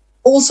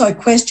also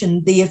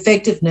questioned the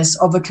effectiveness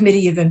of a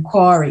committee of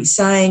inquiry,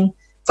 saying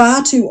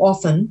far too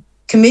often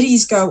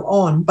committees go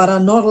on but are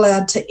not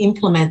allowed to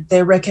implement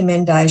their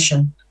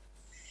recommendations.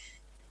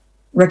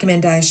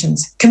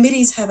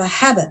 Committees have a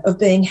habit of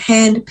being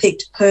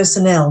hand-picked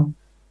personnel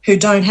who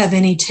don't have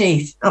any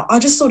teeth. I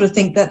just sort of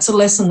think that's a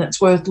lesson that's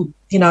worth,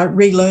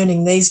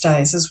 relearning these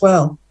days as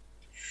well.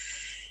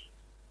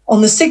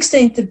 On the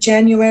 16th of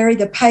January,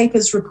 the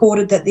papers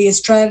reported that the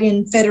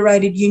Australian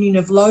Federated Union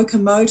of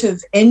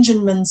Locomotive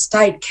Enginemen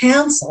State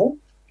Council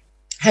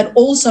had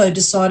also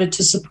decided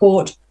to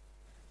support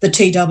the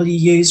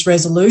TWU's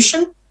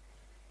resolution.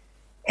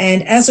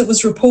 And as it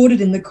was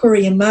reported in the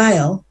Courier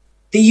Mail,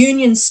 the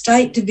Union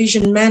State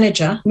Division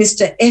Manager,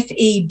 Mr.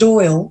 F.E.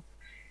 Doyle,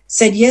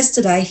 said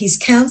yesterday his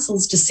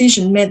council's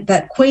decision meant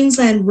that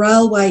Queensland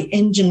Railway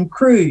engine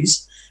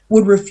crews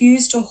would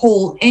refuse to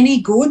haul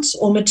any goods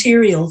or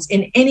materials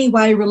in any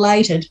way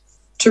related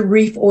to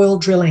reef oil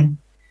drilling.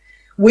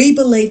 We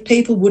believe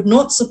people would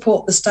not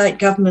support the state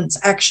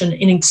government's action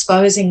in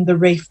exposing the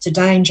reef to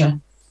danger.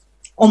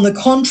 On the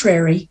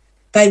contrary,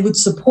 they would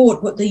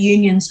support what the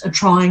unions are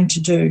trying to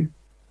do.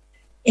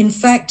 In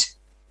fact,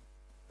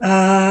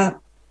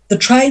 the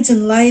Trades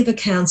and Labour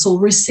Council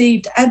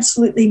received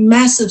absolutely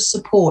massive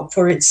support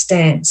for its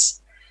stance.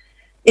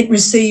 It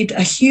received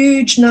a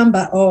huge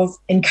number of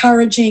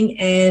encouraging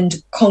and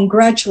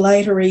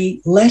congratulatory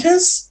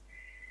letters.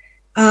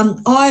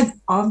 I've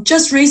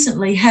just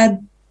recently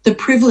had the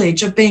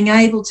privilege of being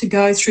able to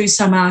go through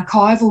some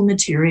archival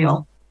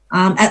material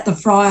at the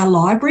Fryer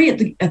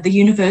Library at the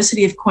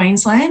University of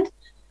Queensland.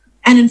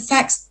 And in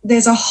fact,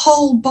 there's a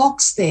whole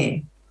box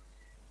there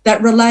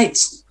that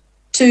relates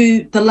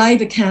to the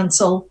Labor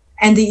Council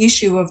and the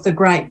issue of the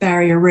Great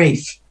Barrier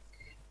Reef.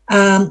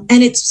 And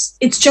it's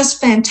just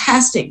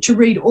fantastic to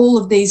read all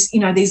of these,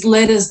 these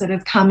letters that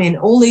have come in,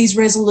 all these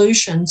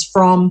resolutions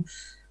from,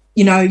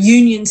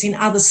 unions in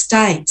other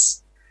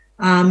states,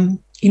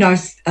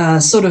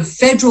 sort of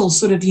federal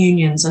sort of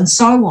unions and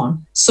so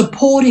on,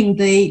 supporting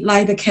the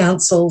Labor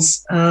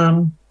Council's,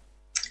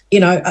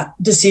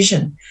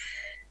 decision.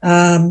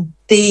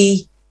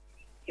 The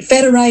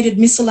Federated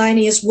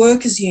Miscellaneous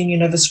Workers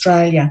Union of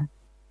Australia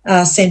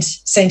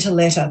sent a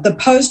letter. The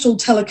Postal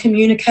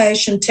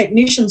Telecommunication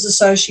Technicians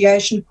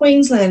Association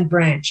Queensland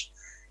branch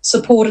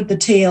supported the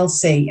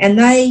TLC, and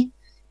they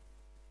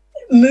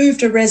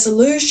moved a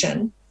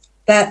resolution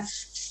that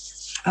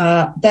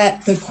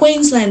the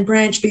Queensland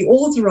branch be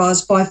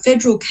authorised by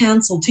Federal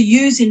Council to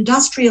use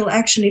industrial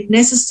action if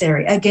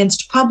necessary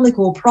against public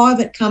or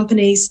private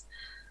companies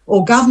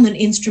or government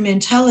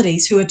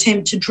instrumentalities who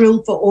attempt to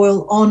drill for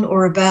oil on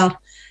or about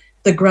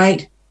the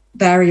Great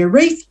Barrier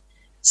Reef,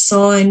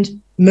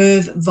 signed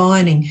Merv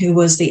Vining, who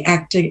was the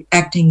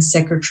acting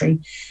secretary.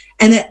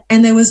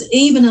 And there was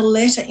even a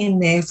letter in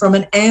there from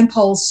an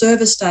Ampol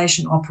service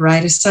station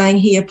operator saying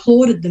he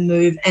applauded the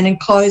move and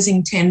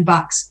enclosing $10,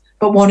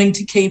 but wanting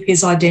to keep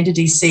his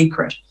identity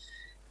secret.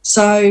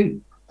 So,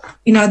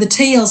 the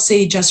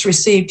TLC just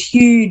received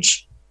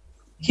huge,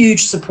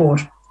 huge support.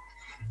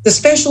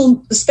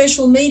 The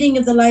special meeting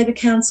of the Labor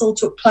Council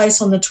took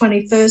place on the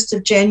 21st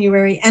of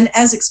January, and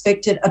as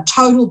expected, a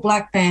total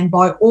black ban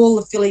by all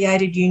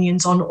affiliated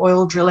unions on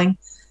oil drilling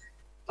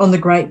on the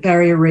Great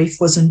Barrier Reef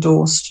was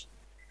endorsed.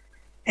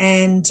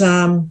 And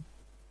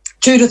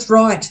Judith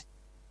Wright,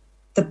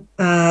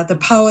 the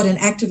poet and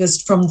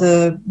activist from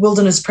the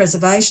Wilderness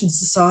Preservation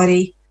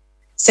Society,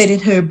 said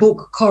in her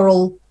book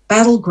Coral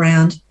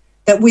Battleground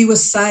that we were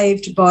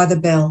saved by the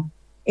bell.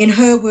 In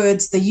her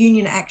words, the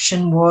union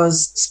action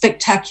was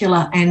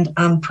spectacular and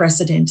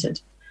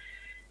unprecedented.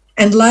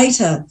 And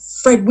later,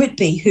 Fred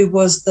Whitby, who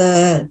was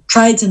the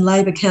Trades and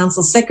Labour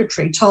Council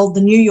secretary, told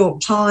the New York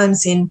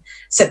Times in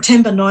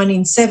September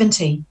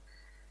 1970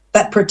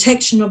 that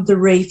protection of the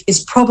reef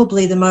is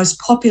probably the most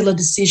popular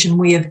decision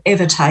we have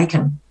ever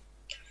taken.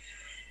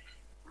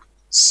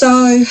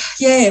 So,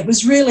 yeah, it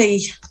was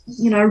really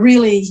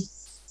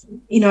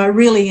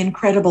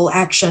incredible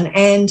action.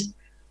 And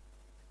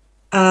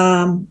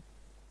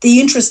the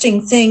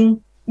interesting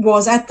thing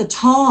was at the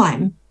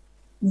time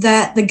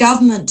that the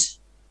government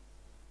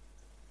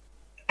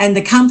and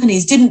the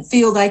companies didn't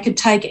feel they could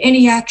take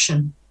any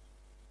action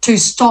to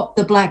stop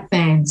the black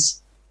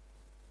bans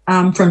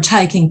from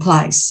taking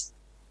place.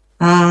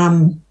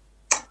 So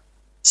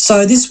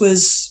this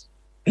was,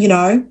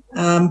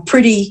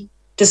 pretty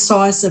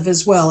decisive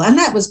as well. And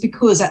that was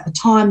because at the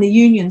time the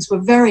unions were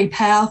very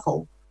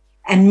powerful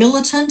and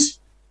militant.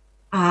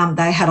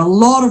 They had a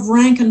lot of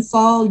rank and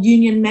file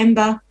union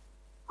member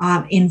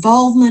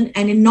involvement,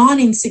 and in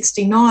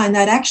 1969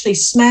 they'd actually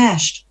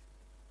smashed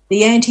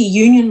the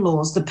anti-union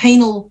laws, the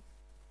penal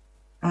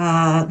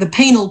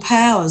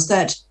powers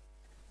that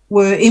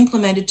were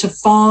implemented to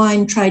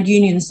fine trade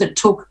unions that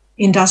took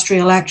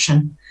industrial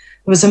action.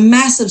 There was a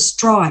massive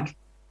strike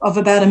of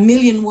about 1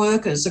 million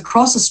workers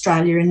across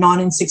Australia in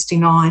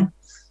 1969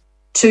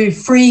 to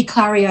free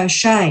Clary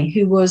O'Shea,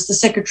 who was the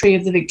secretary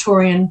of the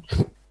Victorian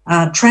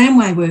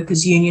Tramway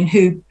Workers Union,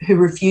 who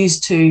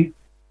refused to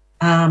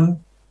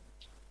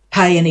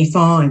pay any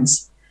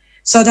fines.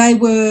 So they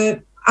were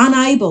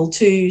unable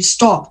to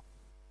stop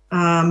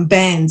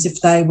bans if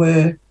they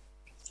were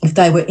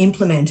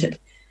implemented.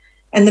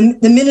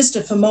 And the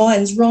Minister for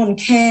Mines, Ron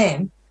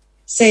Cam,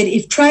 said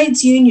if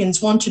trades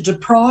unions want to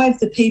deprive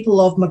the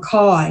people of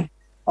Mackay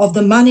of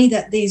the money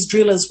that these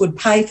drillers would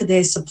pay for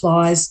their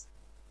supplies,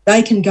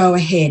 they can go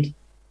ahead.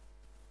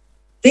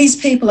 These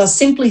people are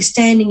simply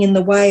standing in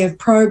the way of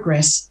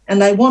progress,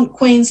 and they want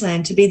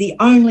Queensland to be the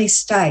only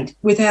state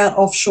without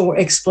offshore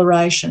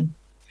exploration.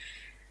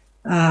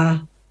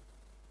 When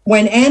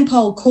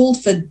ANPOL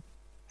called for,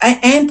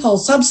 ANPOL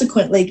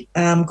subsequently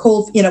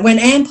called, when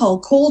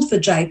ANPOL called for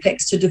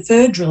JPEX to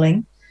defer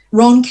drilling,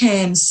 Ron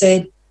Cam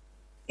said,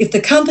 if the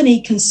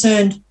company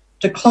concerned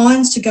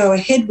declines to go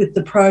ahead with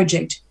the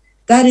project,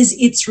 that is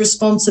its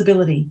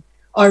responsibility.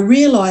 I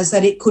realise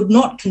that it could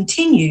not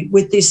continue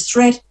with this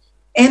threat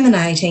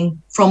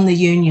emanating from the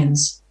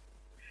unions.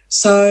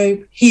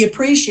 So he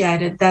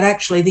appreciated that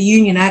actually the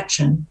union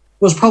action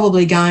was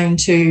probably going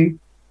to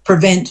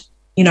prevent,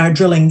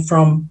 drilling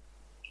from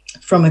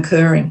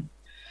occurring.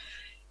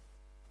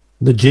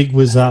 The jig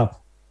was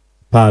up.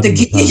 Pardon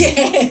the pun.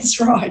 Yeah, that's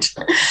right.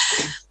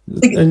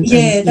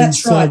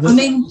 That's right.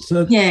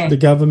 The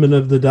government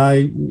of the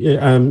day,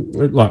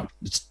 like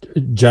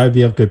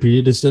Jovialca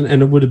Peterson,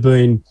 and it would have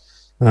been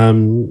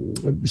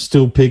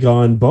still Pig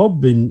Iron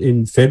Bob in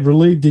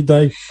federally.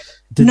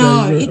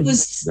 It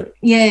was.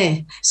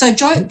 So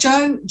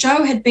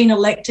Joe had been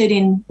elected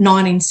in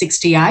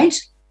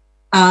 1968.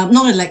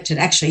 Not elected,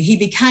 actually. He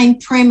became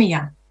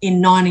premier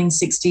in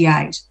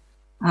 1968.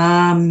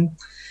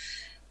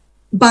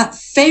 But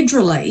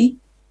federally,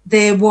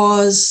 there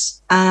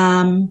was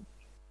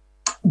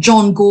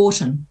John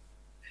Gorton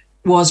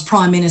was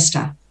Prime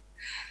Minister.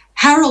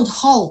 Harold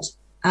Holt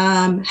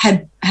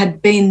had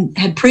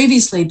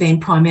previously been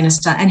Prime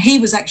Minister, and he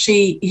was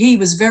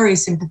very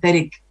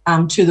sympathetic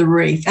to the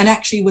reef, and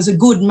actually was a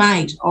good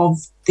mate of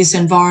this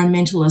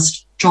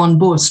environmentalist John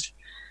Bust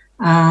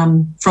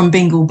from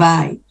Bingle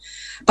Bay.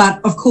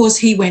 But of course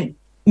he went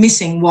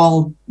missing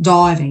while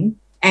diving,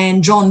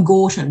 and John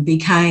Gorton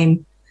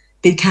became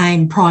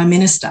Prime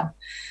Minister.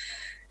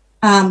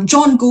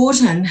 John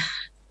Gorton,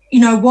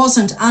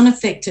 wasn't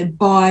unaffected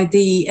by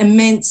the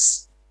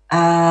immense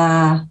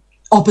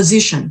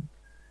opposition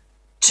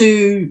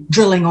to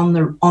drilling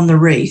on the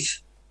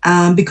reef,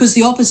 because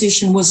the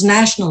opposition was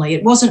nationally.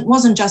 It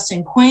wasn't just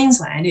in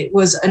Queensland. It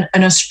was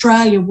an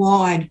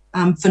Australia-wide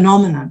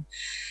phenomenon.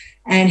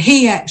 And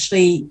he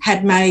actually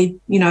had made,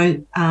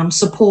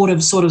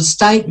 supportive sort of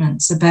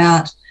statements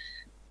about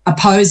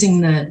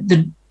opposing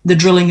the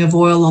drilling of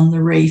oil on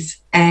the reef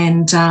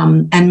and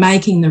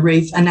making the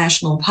reef a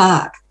national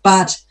park.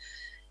 But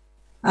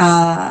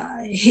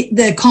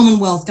the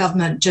Commonwealth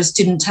government just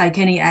didn't take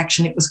any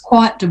action. It was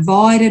quite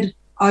divided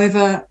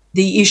over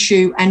the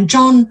issue, and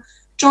John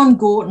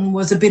Gorton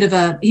was a bit of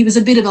a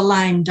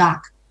lame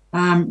duck,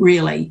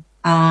 really,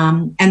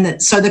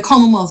 so the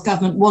Commonwealth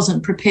government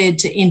wasn't prepared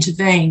to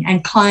intervene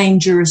and claim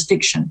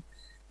jurisdiction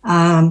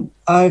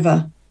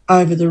over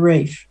the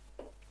reef.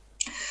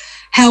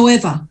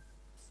 However,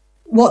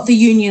 what the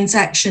union's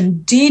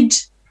action did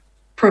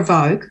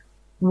provoke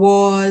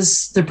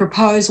was the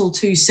proposal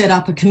to set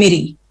up a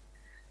committee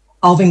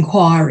of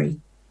inquiry.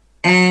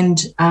 And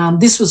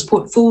this was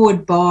put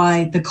forward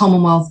by the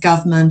Commonwealth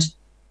Government,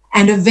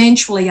 and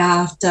eventually,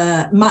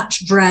 after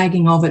much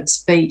dragging of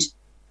its feet,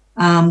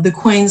 the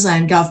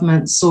Queensland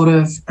Government sort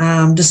of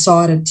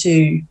decided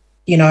to,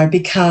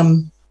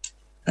 become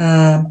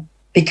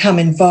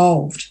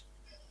involved.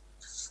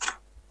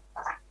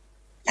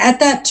 At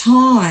that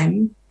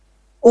time,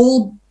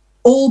 all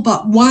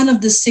but one of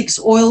the 6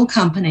 oil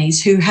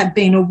companies who had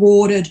been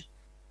awarded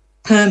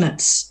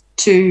permits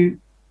to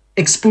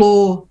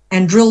explore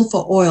and drill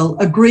for oil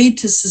agreed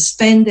to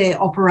suspend their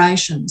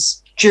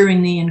operations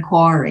during the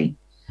inquiry.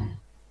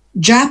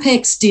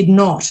 JAPEX did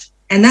not,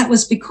 and that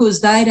was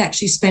because they'd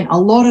actually spent a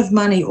lot of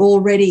money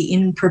already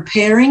in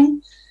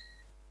preparing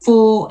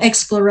for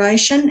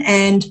exploration,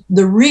 and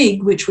the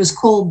rig, which was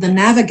called the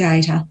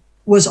Navigator,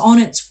 was on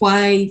its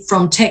way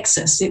from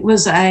Texas. It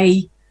was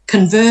a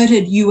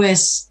converted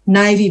US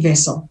Navy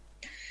vessel,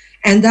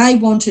 and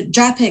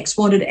JAPEX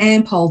wanted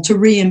Ampol to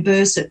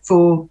reimburse it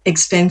for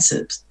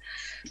expenses.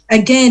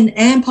 Again,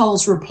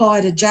 Ampol's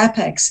reply to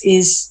JAPEX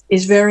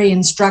is very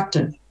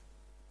instructive.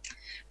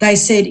 They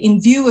said,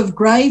 in view of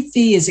grave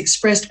fears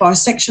expressed by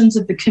sections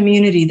of the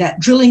community that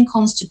drilling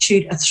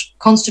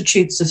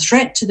constitutes a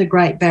threat to the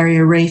Great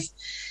Barrier Reef,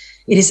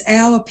 it is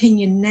our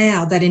opinion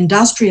now that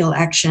industrial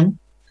action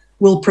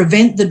will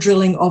prevent the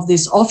drilling of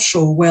this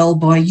offshore well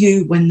by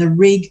you when the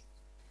rig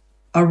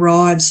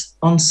arrives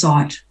on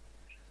site.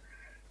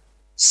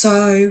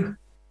 So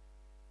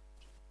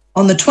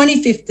on the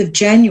 25th of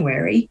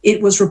January, it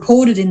was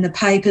reported in the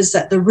papers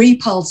that the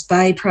Repulse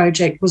Bay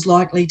project was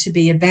likely to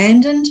be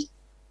abandoned.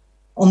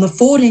 On the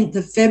 14th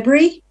of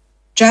February,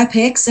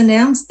 JAPEX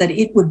announced that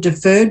it would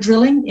defer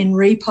drilling in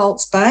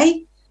Repulse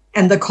Bay,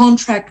 and the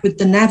contract with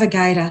the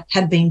Navigator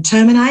had been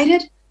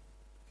terminated.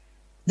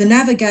 The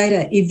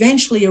Navigator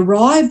eventually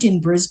arrived in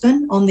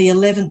Brisbane on the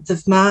 11th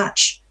of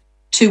March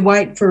to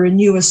wait for a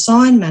new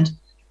assignment,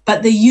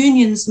 but the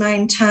unions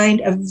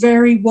maintained a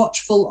very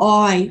watchful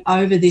eye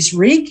over this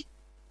rig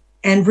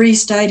and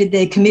restated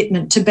their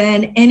commitment to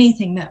ban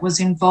anything that was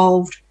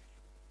involved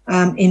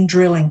in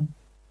drilling.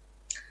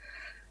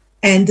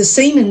 And the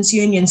Seamen's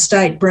Union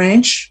State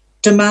Branch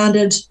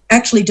demanded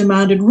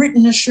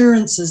written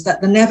assurances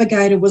that the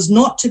Navigator was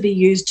not to be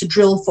used to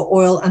drill for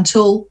oil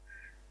until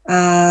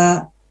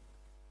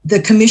the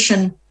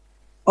Commission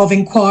of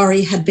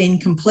Inquiry had been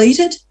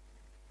completed.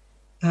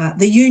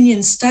 The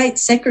Union State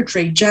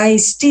Secretary, Jay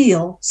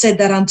Steele, said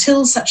that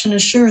until such an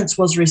assurance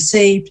was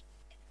received,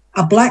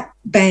 a black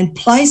band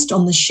placed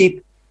on the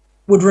ship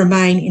would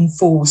remain in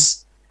force.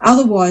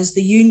 Otherwise,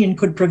 the union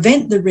could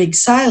prevent the rig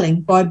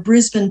sailing by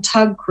Brisbane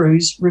tug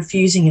crews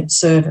refusing its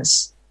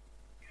service.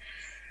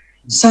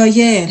 So,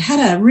 yeah, it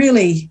had a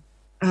really,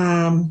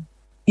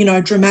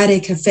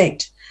 dramatic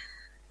effect.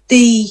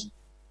 The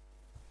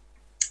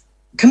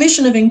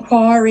Commission of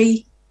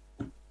Inquiry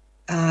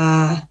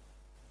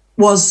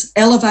was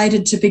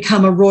elevated to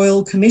become a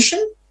Royal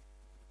Commission,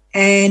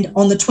 and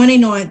on the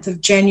 29th of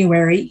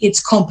January,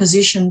 its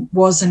composition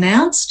was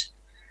announced.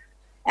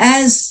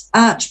 As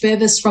Arch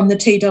Bevis from the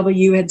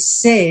TW had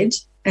said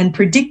and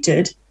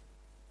predicted,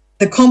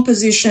 the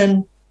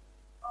composition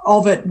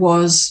of it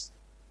was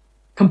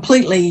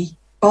completely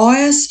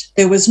biased.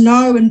 There was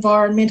no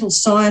environmental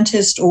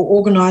scientist or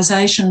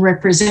organisation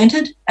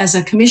represented as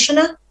a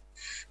commissioner.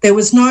 There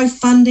was no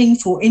funding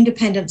for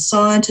independent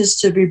scientists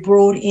to be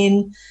brought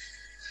in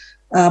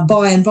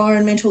by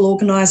environmental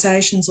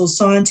organisations or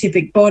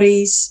scientific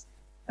bodies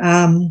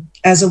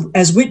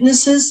as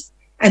witnesses.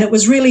 And it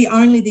was really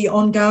only the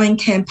ongoing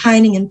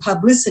campaigning and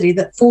publicity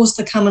that forced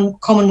the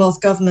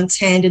Commonwealth Government's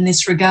hand in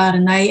this regard,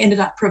 and they ended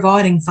up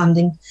providing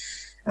funding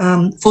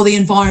for the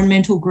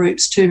environmental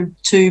groups to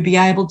be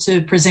able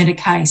to present a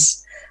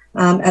case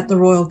at the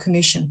Royal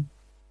Commission.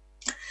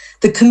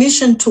 The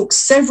Commission took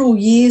several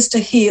years to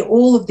hear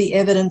all of the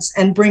evidence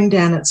and bring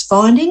down its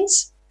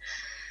findings.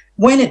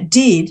 When it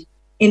did,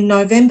 in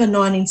November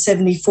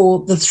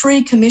 1974, the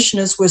 3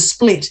 commissioners were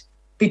split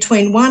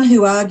between one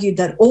who argued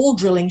that all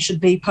drilling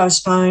should be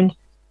postponed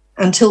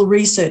until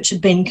research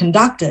had been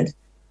conducted,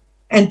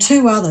 and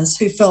 2 others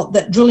who felt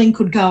that drilling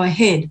could go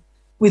ahead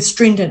with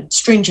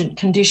stringent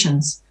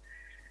conditions.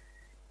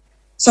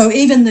 So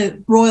even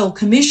the Royal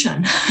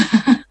Commission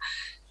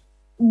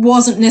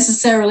wasn't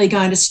necessarily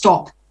going to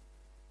stop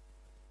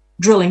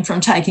drilling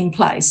from taking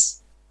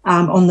place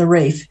on the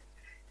reef.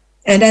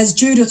 And as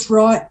Judith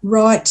Wright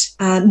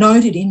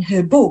noted in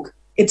her book,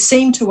 it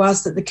seemed to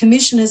us that the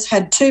commissioners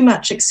had too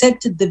much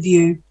accepted the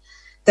view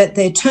that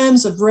their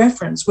terms of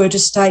reference were to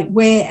state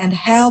where and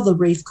how the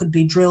reef could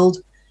be drilled,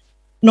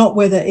 not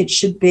whether it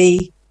should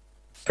be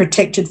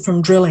protected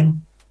from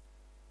drilling.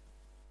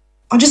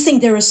 I just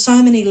think there are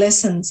so many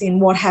lessons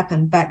in what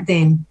happened back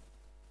then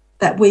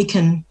that we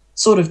can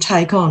sort of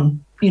take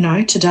on,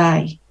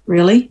 today,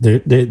 really.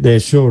 There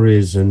sure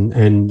is,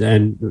 and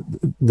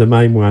the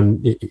main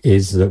one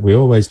is that we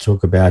always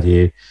talk about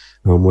here,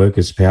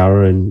 workers'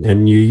 power,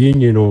 and your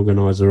union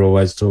organiser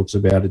always talks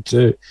about it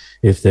too,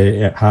 if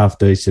they're half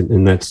decent,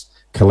 and that's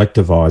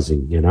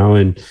collectivising,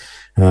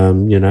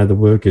 and the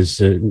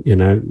workers,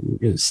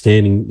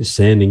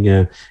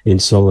 standing in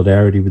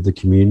solidarity with the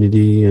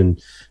community and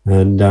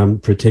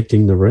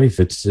protecting the reef.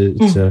 It's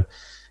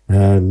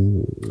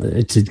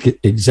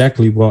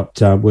exactly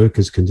what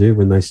workers can do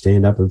when they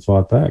stand up and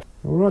fight back.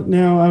 All right,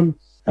 now,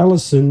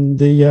 Alison,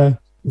 the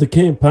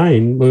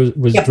campaign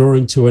was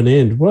drawing to an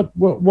end. What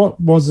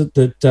was it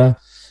that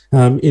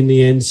in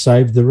the end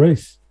saved the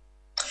reef?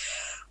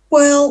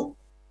 Well,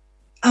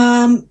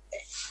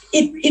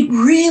 it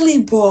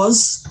really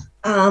was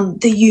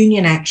the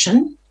union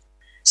action.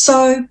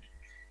 So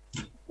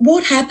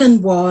what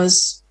happened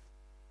was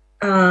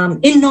in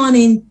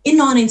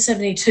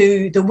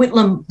 1972, the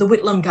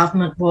Whitlam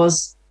government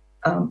was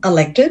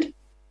elected,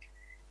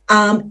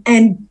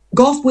 and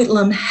Gough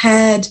Whitlam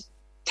had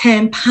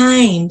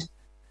campaigned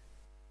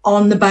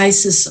on the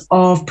basis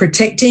of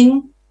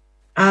protecting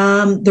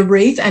the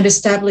reef and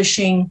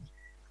establishing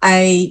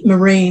a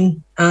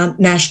marine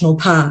national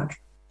park.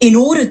 In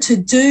order to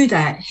do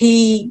that,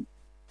 he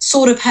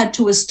sort of had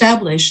to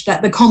establish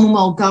that the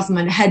Commonwealth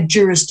government had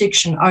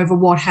jurisdiction over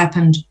what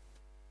happened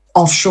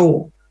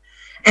offshore.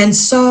 And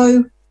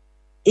so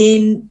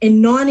in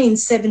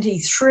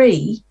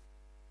 1973,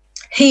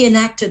 he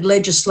enacted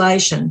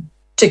legislation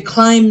to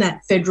claim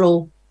that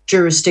federal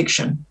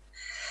jurisdiction.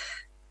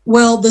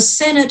 Well, the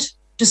Senate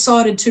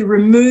decided to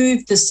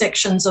remove the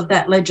sections of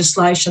that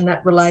legislation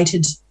that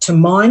related to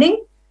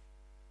mining,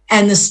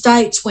 and the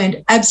states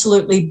went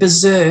absolutely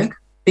berserk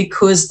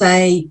because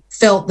they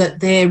felt that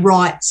their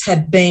rights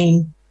had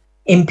been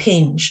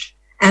impinged.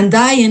 And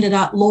they ended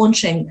up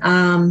launching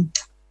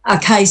a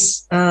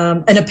case,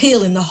 an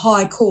appeal in the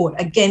High Court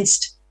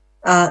against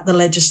the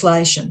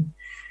legislation.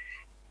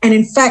 And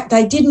in fact,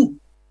 they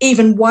didn't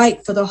even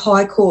wait for the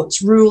High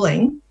Court's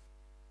ruling,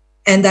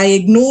 and they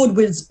ignored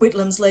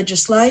Whitlam's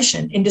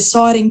legislation in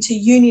deciding to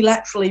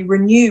unilaterally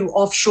renew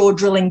offshore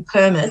drilling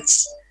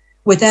permits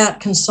without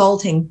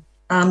consulting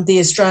the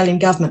Australian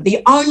government.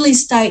 The only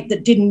state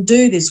that didn't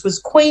do this was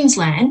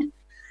Queensland,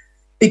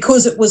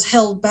 because it was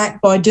held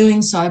back by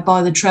doing so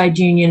by the trade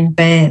union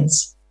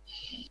bans.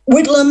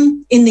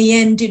 Whitlam, in the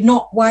end, did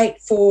not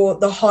wait for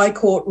the High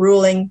Court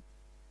ruling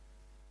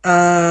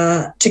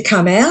to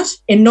come out.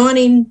 In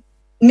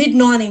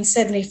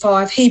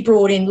mid-1975, he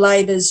brought in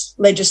Labor's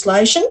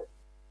legislation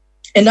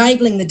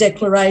enabling the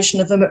declaration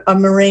of a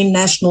marine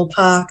national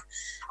park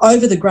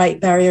over the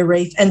Great Barrier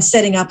Reef and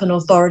setting up an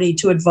authority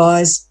to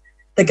advise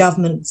the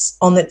government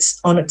on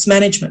its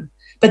management.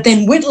 But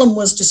then Whitlam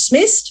was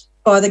dismissed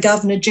by the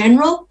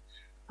Governor-General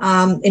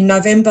in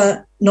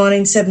November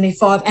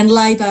 1975, and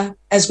Labor,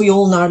 as we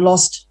all know,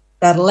 lost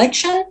that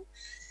election,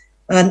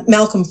 and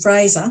Malcolm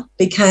Fraser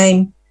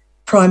became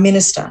Prime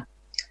Minister.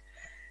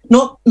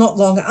 Not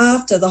long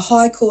after, the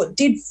High Court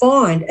did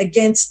find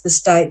against the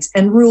states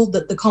and ruled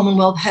that the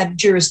Commonwealth had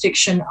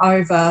jurisdiction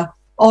over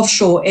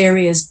offshore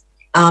areas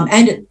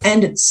and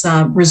its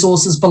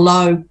resources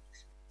below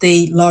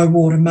the low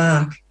water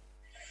mark.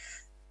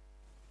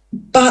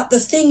 But the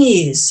thing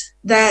is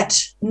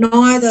that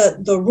neither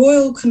the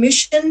Royal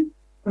Commission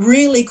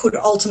really could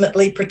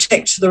ultimately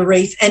protect the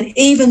reef, and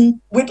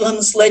even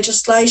Whitlam's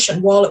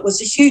legislation, while it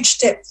was a huge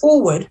step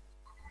forward,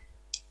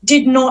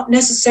 did not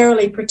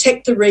necessarily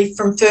protect the reef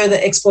from further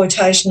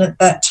exploitation at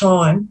that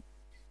time.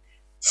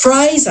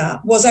 Fraser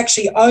was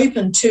actually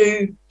open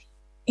to,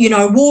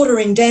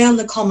 watering down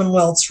the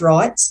Commonwealth's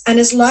rights, and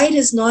as late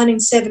as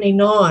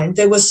 1979,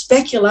 there was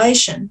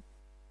speculation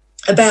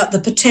about the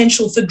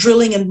potential for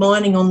drilling and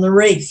mining on the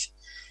reef.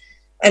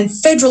 And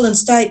federal and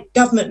state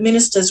government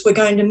ministers were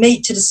going to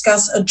meet to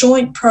discuss a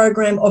joint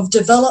program of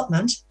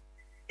development,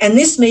 and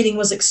this meeting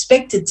was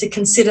expected to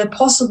consider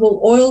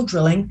possible oil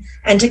drilling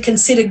and to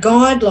consider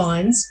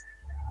guidelines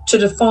to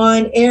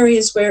define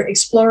areas where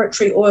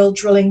exploratory oil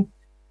drilling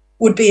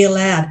would be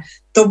allowed.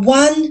 The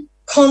one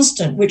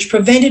constant which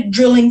prevented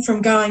drilling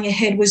from going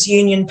ahead was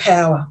union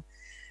power.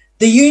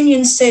 The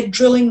union said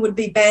drilling would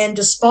be banned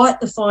despite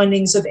the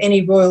findings of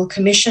any Royal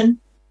Commission.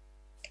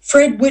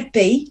 Fred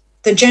Whitby,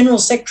 the General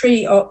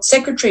Secretary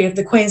of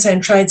the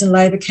Queensland Trades and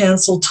Labour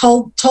Council,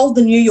 told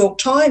the New York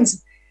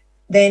Times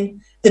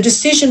then, the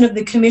decision of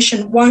the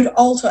Commission won't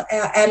alter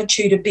our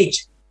attitude a bit.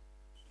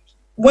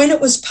 When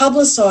it was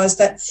publicised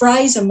that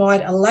Fraser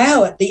might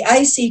allow it, the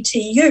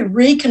ACTU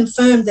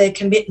reconfirmed their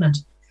commitment.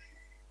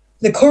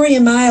 The Courier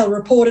Mail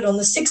reported on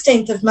the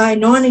 16th of May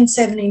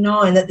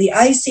 1979 that the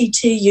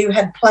ACTU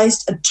had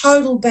placed a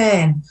total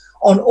ban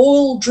on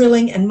oil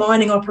drilling and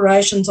mining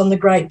operations on the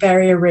Great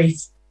Barrier Reef.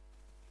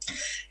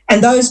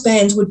 And those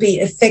bans would be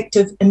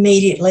effective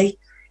immediately.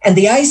 And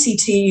the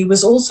ACTU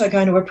was also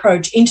going to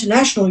approach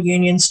international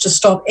unions to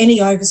stop any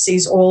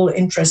overseas oil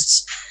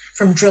interests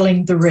from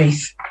drilling the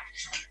reef.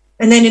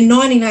 And then in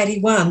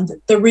 1981,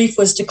 the reef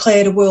was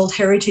declared a World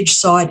Heritage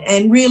Site,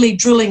 and really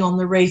drilling on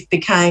the reef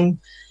became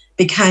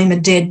a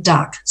dead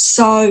duck.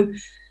 So,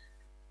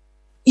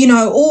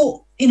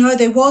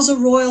 there was a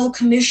Royal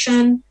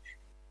Commission.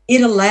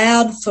 it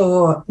allowed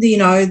for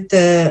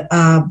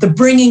the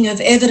bringing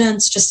of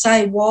evidence to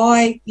say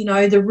why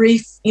the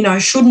reef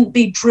shouldn't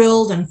be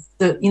drilled, and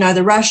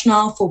the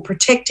rationale for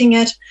protecting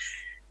it.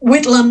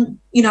 Whitlam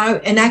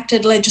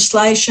enacted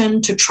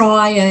legislation to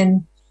try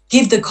and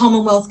give the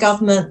Commonwealth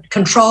government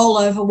control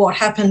over what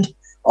happened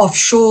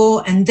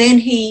offshore, and then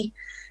he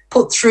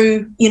put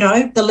through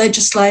the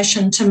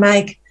legislation to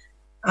make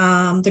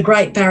the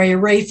Great Barrier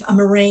Reef a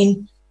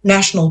marine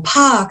national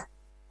park.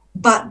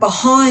 But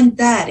behind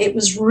that, it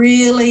was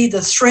really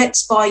the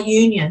threats by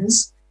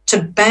unions to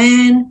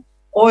ban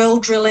oil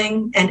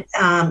drilling and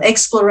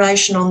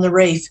exploration on the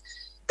reef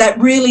that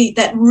really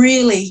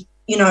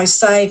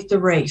saved the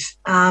reef.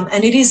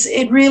 And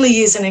it really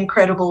is an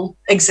incredible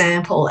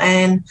example.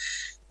 And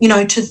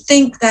to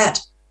think that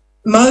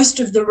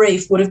most of the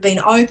reef would have been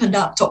opened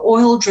up to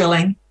oil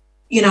drilling,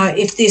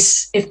 if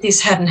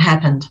this hadn't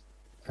happened.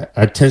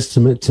 A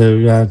testament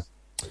to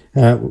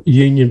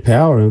union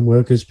power and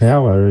workers'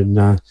 power,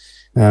 and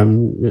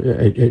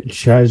it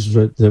shows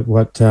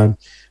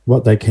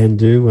what they can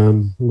do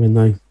when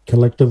they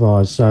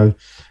collectivise. So,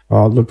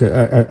 look,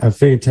 a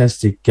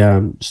fantastic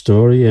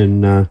story,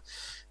 and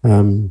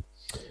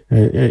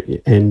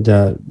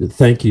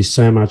thank you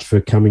so much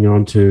for coming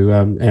on to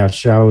our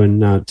show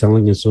and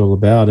telling us all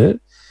about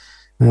it.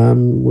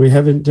 We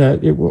haven't.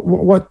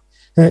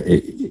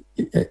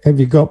 Have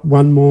you got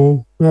one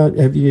more?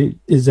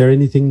 Is there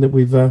anything that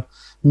we've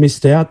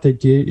missed out?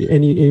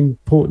 Any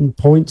important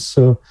points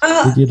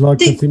that you'd like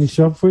to finish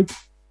off with?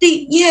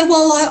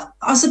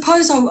 I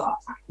suppose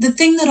the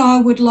thing that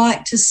I would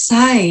like to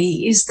say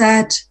is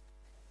that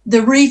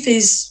the reef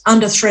is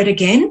under threat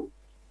again.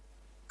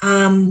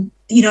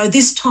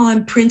 This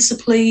time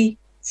principally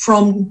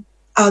from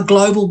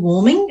global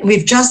warming.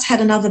 We've just had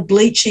another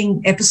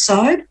bleaching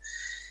episode.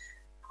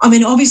 I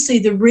mean, obviously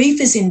the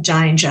reef is in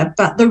danger,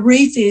 but the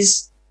reef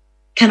is,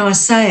 can I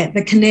say it,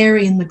 the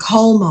canary in the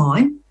coal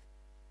mine,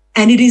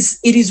 and it is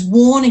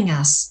warning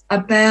us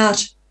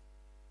about,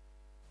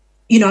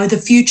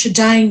 the future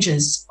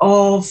dangers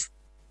of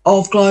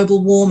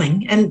global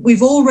warming. And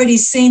we've already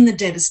seen the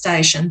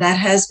devastation that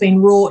has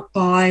been wrought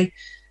by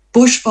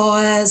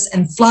bushfires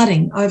and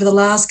flooding over the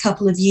last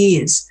couple of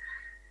years.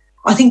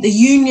 I think the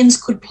unions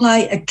could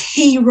play a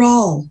key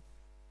role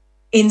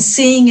in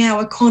seeing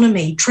our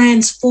economy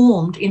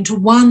transformed into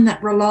one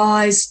that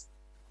relies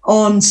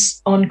on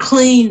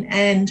clean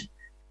and,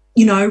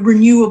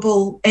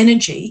 renewable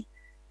energy,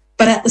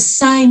 but at the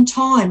same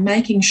time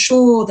making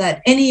sure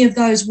that any of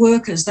those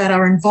workers that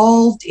are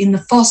involved in the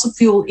fossil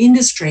fuel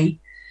industry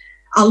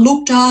are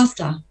looked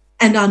after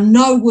and are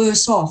no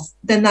worse off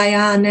than they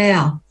are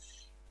now.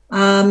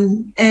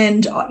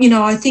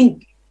 I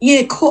think,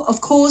 of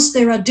course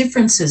there are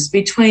differences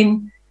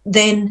between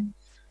then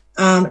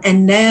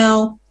and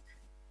now.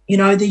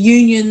 The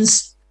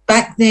unions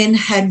back then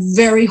had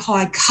very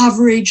high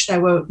coverage. They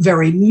were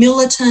very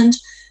militant.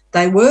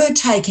 They were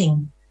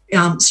taking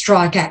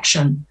strike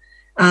action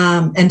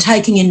and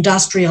taking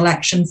industrial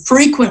action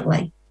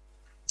frequently.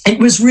 It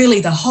was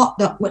really a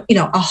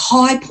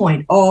high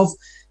point of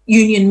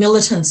union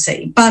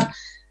militancy. But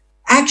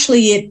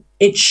actually,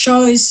 it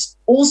shows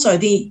also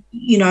the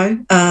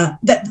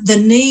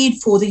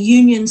need for the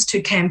unions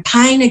to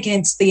campaign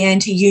against the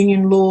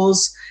anti-union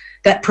laws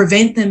that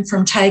prevent them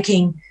from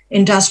taking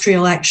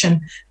industrial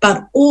action,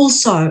 but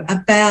also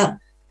about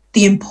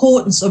the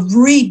importance of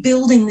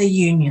rebuilding the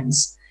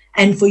unions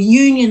and for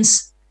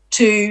unions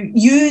to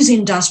use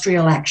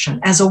industrial action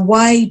as a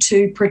way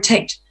to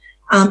protect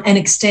and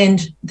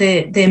extend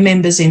their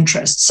members'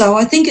 interests. So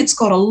I think it's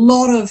got a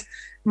lot of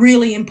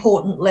really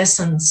important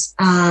lessons,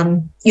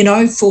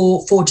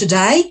 for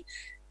today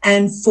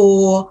and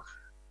for,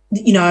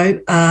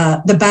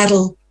 the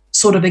battle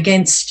sort of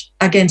against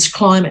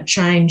climate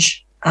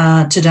change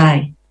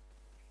today.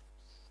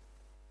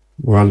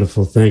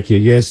 Wonderful, thank you.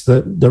 Yes,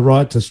 the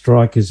right to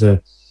strike is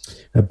a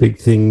big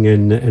thing,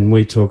 and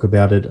we talk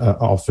about it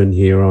often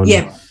here on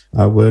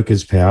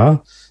Workers'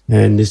 Power,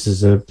 and this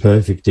is a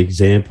perfect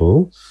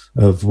example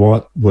of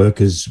what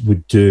workers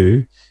would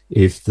do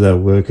if the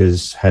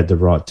workers had the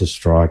right to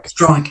strike.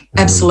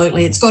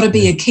 Absolutely. It's got to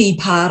be a key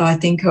part, I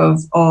think,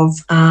 of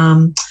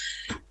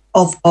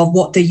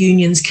what the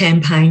unions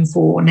campaign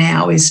for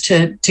now, is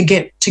to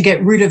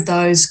get rid of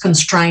those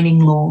constraining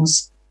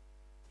laws.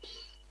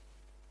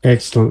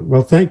 Excellent.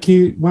 Well, thank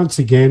you once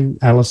again,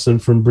 Alison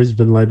from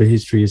Brisbane Labour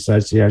History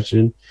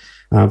Association,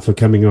 for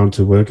coming on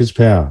to Workers'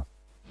 Power.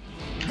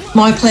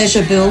 My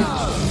pleasure, Bill.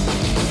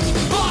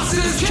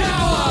 Bosses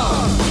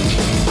cower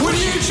when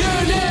you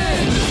tune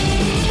in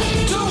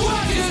to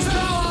Workers'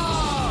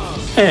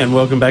 Power. And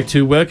welcome back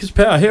to Workers'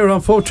 Power here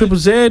on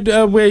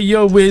 4ZZZ, where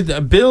you're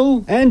with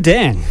Bill and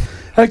Dan.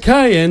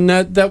 Okay, and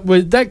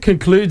that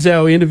concludes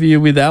our interview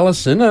with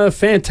Alison.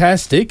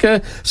 Fantastic.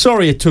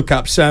 Sorry it took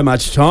up so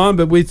much time,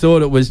 but we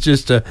thought it was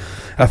just a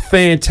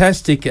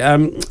fantastic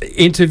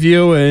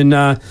interview and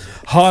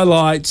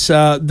highlights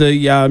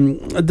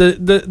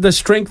the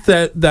strength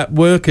that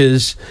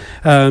workers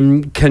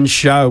can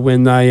show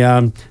when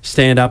they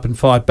stand up and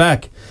fight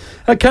back.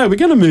 Okay, we're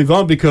going to move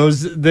on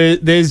because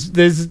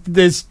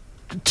there's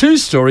two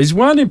stories.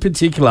 One in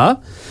particular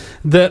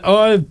that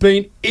I've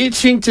been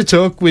itching to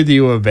talk with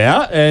you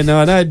about, and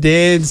I know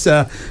Dan's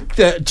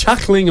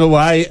chuckling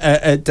away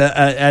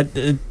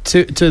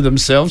to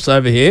themselves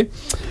over here.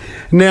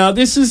 Now,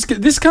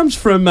 this comes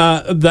from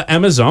the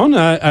Amazon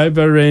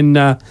over in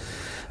the,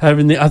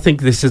 I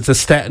think this is the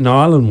Staten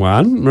Island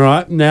one,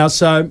 right? Now,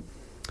 so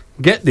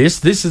get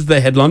this. This is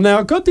the headline. Now,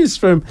 I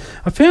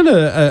found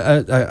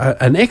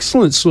an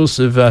excellent source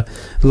of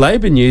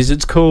labour news.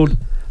 It's called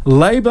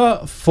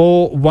Labour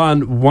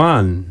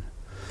 411.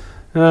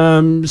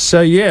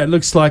 It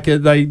looks like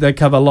they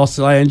cover Los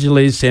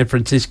Angeles, San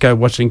Francisco,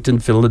 Washington,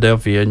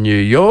 Philadelphia, New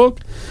York,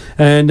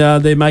 and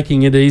they're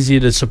making it easier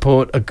to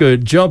support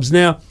good jobs.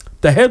 Now,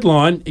 the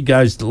headline, it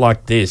goes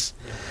like this.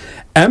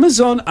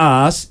 Amazon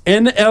asks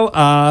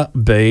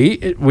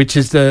NLRB, which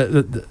is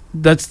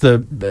it's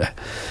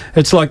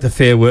like the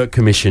Fair Work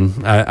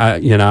Commission,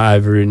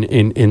 over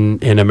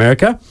in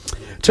America,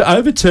 to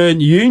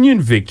overturn union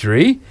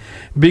victory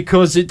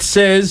because it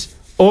says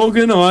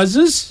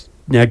organisers,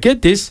 now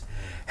get this,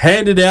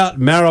 handed out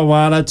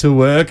marijuana to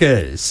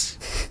workers.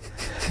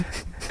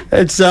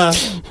 It's a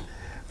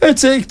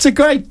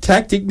great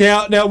tactic.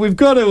 Now we've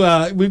got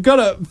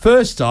to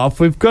first off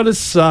we've got to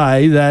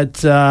say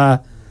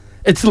that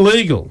it's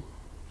legal,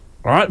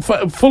 all right,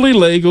 fully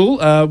legal.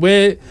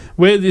 Where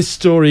this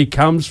story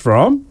comes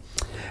from,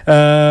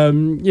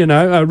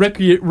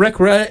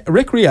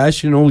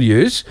 recreational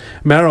use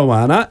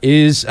marijuana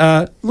is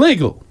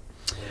legal.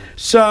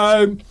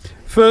 So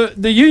for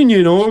the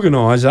union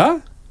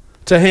organiser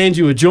to hand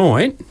you a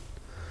joint,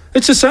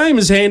 it's the same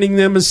as handing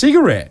them a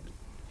cigarette.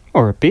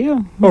 Or a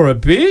beer. Or a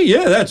beer,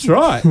 yeah, that's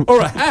right.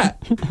 Or a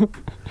hat.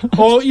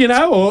 Or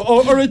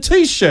a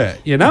T-shirt,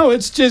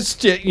 It's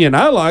just,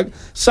 like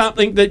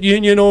something that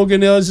union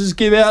organisers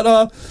give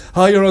out.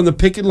 Oh, you're on the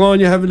picket line,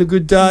 you're having a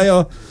good day.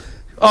 Here,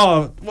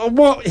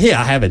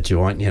 have a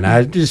joint,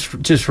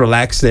 just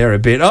relax there a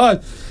bit.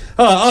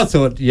 I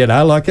thought,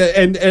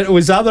 and it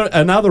was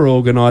another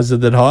organiser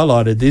that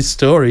highlighted this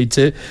story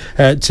to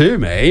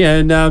me,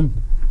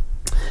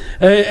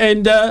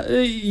 they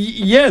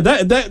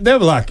were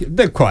like,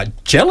 they're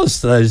quite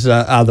jealous. Those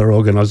other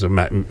organisers,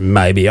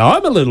 maybe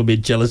I'm a little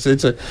bit jealous.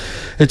 It's a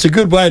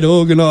good way to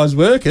organise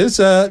workers.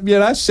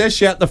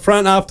 Sesh out the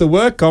front after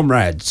work,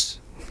 comrades.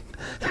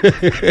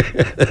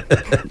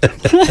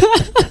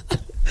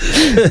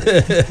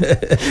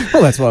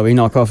 Well, that's why we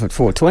knock off at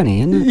 4:20,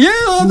 isn't it?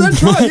 Yeah,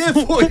 that's right.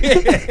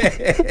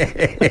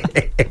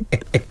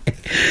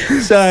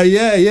 So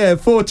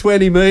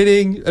 4:20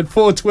 meeting at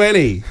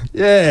 4:20.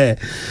 Yeah.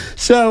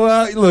 So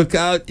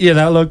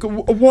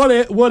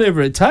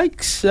whatever it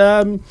takes.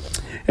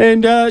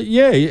 It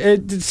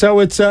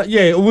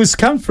was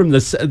come from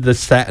the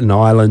Staten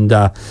Island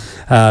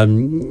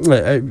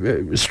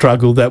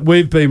struggle that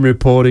we've been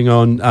reporting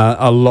on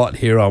a lot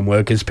here on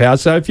Workers' Power.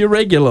 So if you're a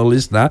regular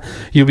listener,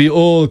 you'll be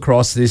all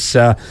across this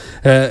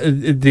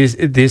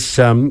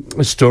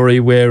story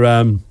where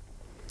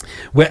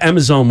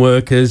Amazon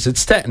workers at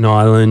Staten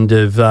Island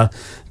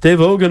they've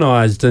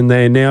organised and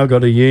they now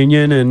got a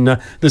union. And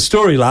the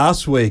story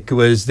last week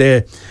was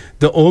the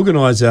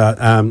organiser,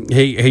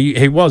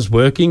 he was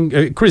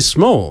working, Chris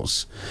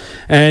Smalls,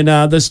 and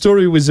the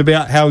story was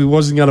about how he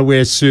wasn't going to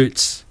wear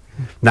suits.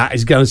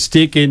 He's going to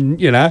stick in,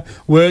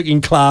 working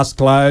class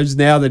clothes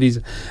now that he's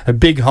a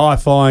big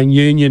high-flying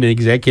union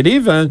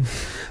executive. And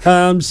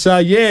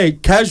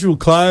casual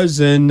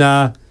clothes and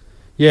a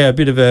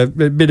bit of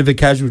a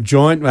casual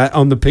joint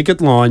on the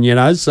picket line,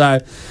 So,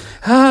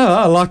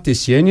 I like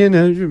this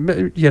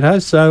union,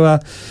 So,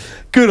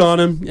 good on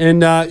them,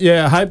 and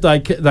I hope they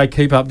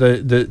keep up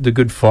the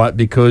good fight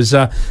because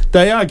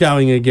they are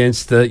going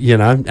against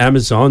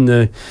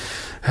Amazon.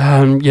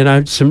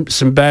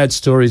 Some bad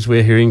stories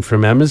we're hearing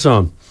from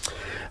Amazon.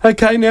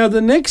 Okay, now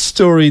the next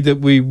story that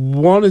we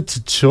wanted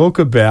to talk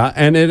about,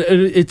 and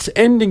it's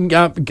ending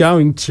up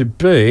going to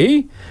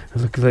be,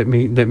 let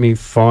me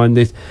find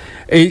this,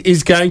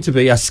 is going to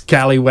be a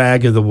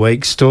Scallywag of the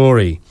Week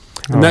story.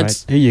 And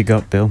that's right. Who you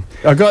got, Bill?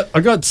 I got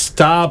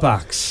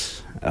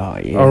Starbucks. Oh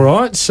yeah. All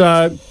right,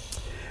 so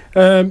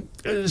the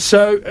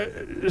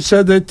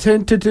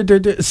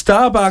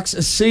Starbucks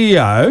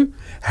CEO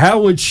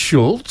Howard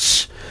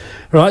Schultz.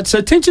 Right,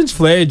 so tensions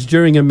flared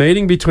during a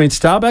meeting between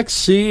Starbucks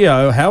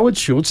CEO Howard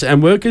Schultz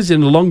and workers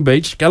in Long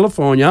Beach,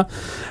 California,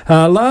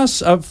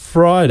 last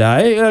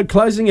Friday,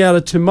 closing out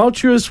a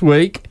tumultuous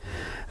week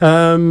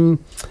and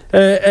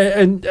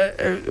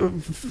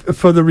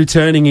for the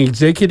returning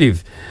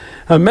executive.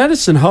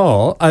 Madison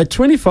Hall, a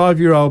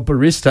 25-year-old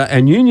barista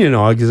and union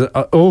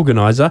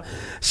organiser,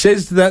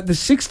 says that the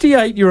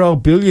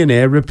 68-year-old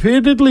billionaire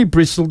repeatedly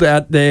bristled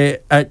at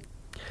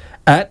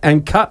at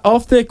and cut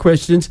off their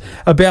questions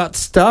about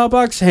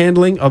Starbucks'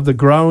 handling of the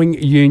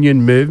growing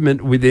union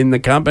movement within the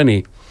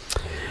company.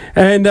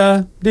 And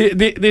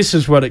this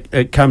is what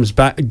it comes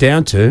back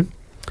down to.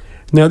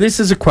 Now, this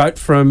is a quote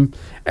from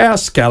our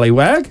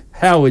scallywag,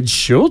 Howard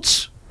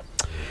Schultz.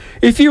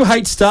 "If you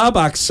hate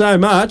Starbucks so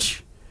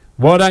much,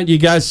 why don't you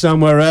go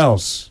somewhere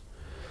else?"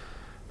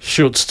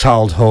 Schultz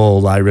told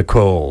Hall, they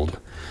recalled.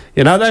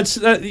 That's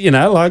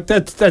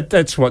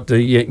that's what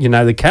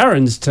the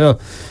Karens tell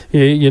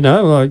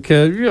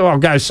I'll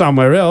go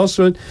somewhere else.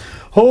 And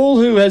Hall,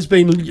 who has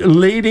been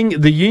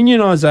leading the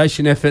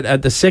unionisation effort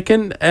at the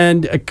Second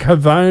and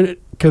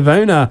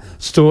Kavona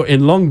store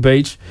in Long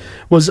Beach,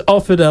 was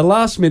offered a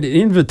last-minute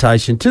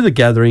invitation to the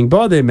gathering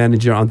by their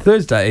manager on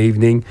Thursday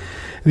evening.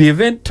 The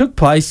event took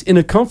place in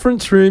a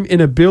conference room in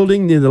a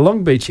building near the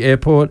Long Beach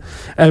airport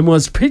and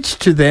was pitched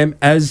to them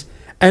as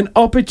an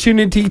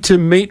opportunity to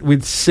meet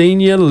with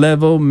senior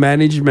level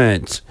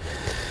management.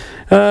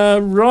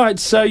 Right,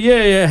 so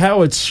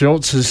Howard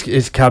Schultz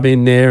has come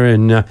in there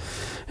and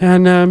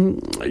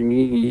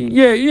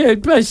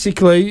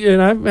basically,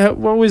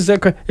 what was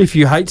that? If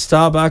you hate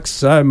Starbucks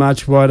so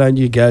much, why don't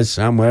you go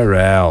somewhere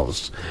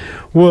else?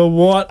 Well,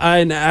 what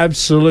an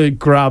absolute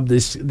grub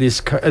this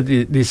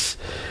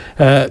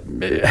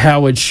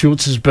Howard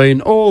Schultz has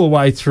been all the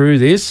way through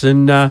this,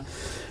 and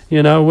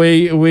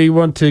we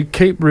want to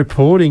keep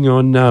reporting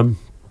on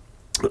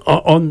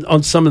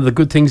some of the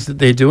good things that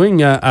they're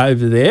doing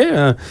over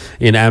there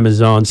in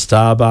Amazon,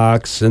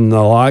 Starbucks, and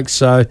the like.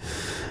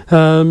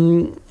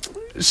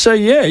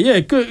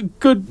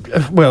 Good.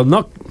 Well,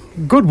 not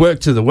good work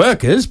to the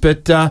workers,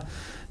 but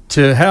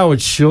to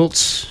Howard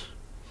Schultz,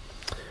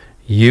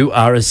 you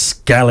are a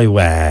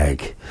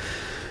scallywag.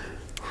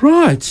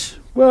 Right.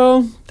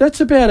 Well, that's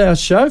about our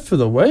show for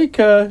the week.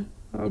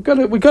 We've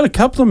got a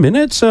couple of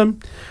minutes.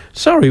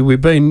 Sorry,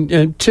 we've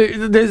been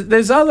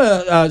there's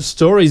other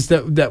stories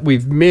that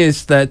we've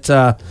missed that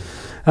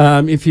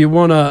if you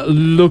want to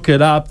look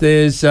it up,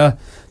 there was a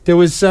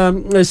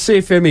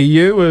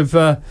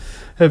CFMEU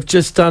have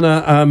just done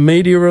a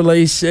media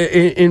release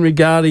in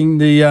regarding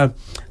the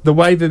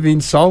wave of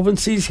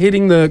insolvencies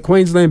hitting the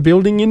Queensland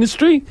building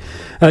industry.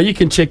 You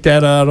can check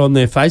that out on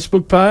their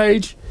Facebook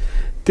page.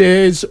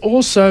 There's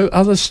also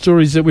other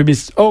stories that we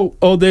missed.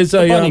 There's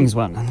a Bunnings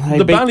one.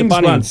 The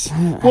Bunnings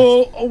one.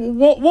 Well,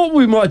 what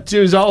we might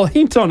do is, I'll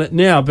hint on it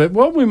now, but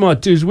what we might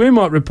do is we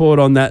might report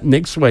on that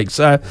next week.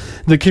 So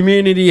the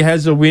community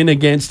has a win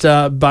against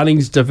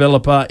Bunnings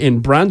developer in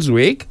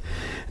Brunswick.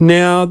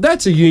 Now,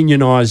 that's a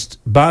unionised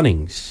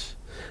Bunnings.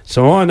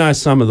 So I know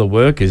some of the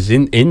workers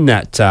in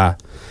that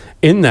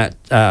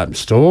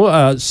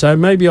store. So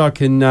maybe I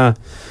can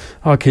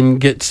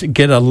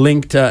get a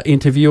linked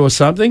interview or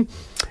something.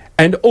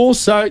 And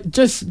also,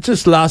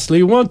 just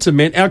lastly, want to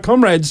mention our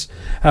comrades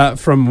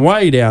from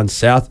way down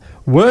south,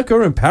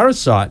 Worker and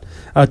Parasite,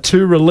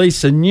 to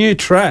release a new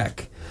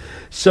track.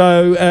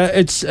 So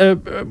it's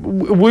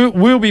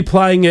we'll be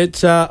playing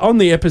it on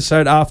the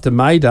episode after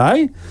May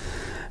Day.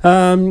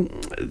 And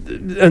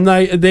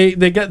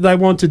they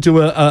want to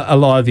do a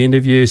live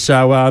interview,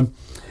 so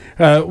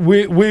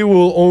we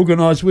will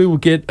organise. We will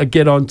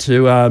get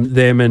onto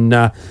them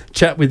and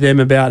chat with them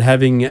about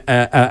having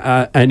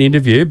an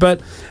interview.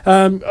 But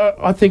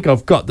I think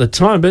I've got the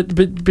time.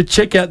 But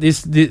check out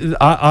this.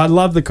 I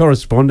love the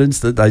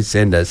correspondence that they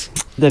send us.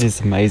 That is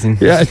amazing.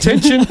 Yeah,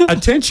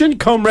 attention,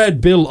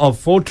 Comrade Bill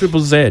of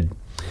 4ZZZ.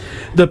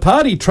 The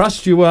party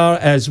trusts you are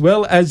as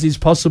well as is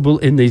possible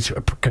in these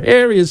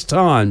precarious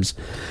times.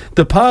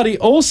 The party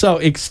also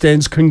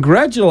extends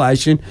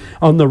congratulations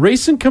on the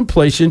recent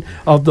completion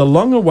of the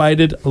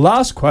long-awaited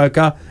Last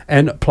Quokka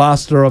and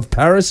Plaster of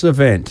Paris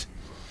event.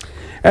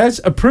 As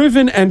a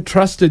proven and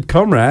trusted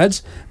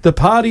comrades, the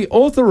party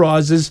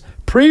authorises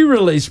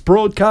pre-release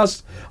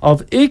broadcast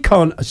of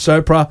Econ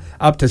Sopra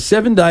up to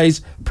 7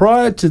 days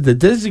prior to the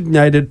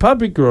designated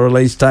public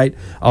release date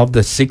of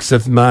the 6th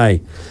of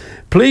May.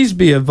 Please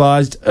be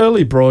advised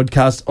early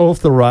broadcast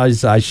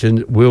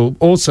authorisation will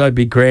also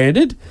be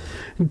granted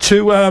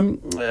to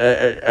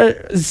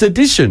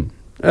Sedition,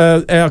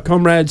 our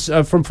comrades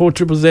from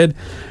 4ZZZ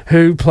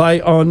who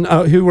play on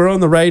who were on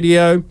the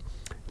radio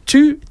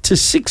 2 to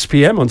 6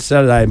 p.m. on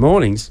Saturday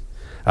mornings.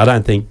 I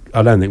don't think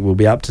we'll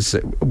be up to see.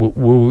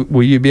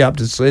 Will you be up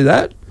to see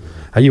that?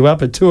 Are you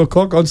up at 2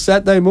 o'clock on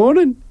Saturday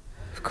morning?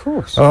 Of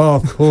course. Oh,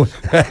 of course.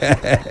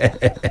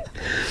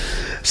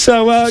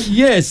 So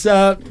yes.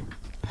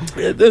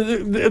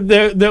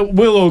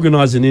 We'll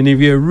organise an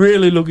interview.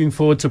 Really looking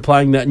forward to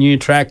playing that new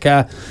track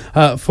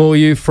for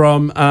you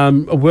from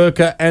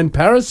Worker and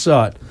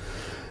Parasite.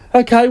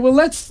 Okay, well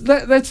that's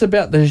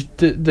about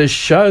the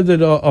show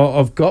that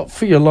I've got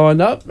for you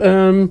lined up.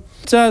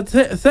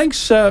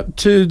 Thanks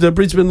to the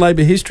Brisbane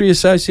Labour History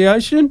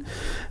Association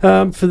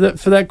for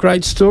that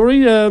great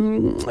story,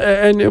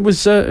 and it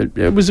was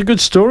a good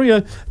story.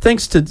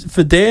 Thanks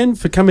for Dan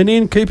for coming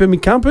in, keeping me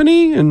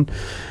company, and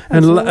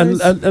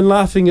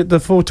laughing at the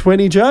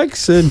 420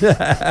 jokes, and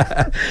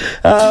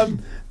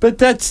but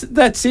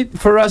that's it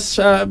for us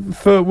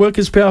for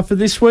Workers' Power for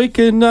this week,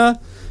 and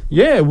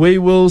yeah, we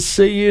will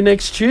see you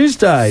next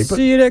Tuesday.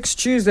 See you next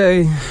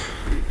Tuesday.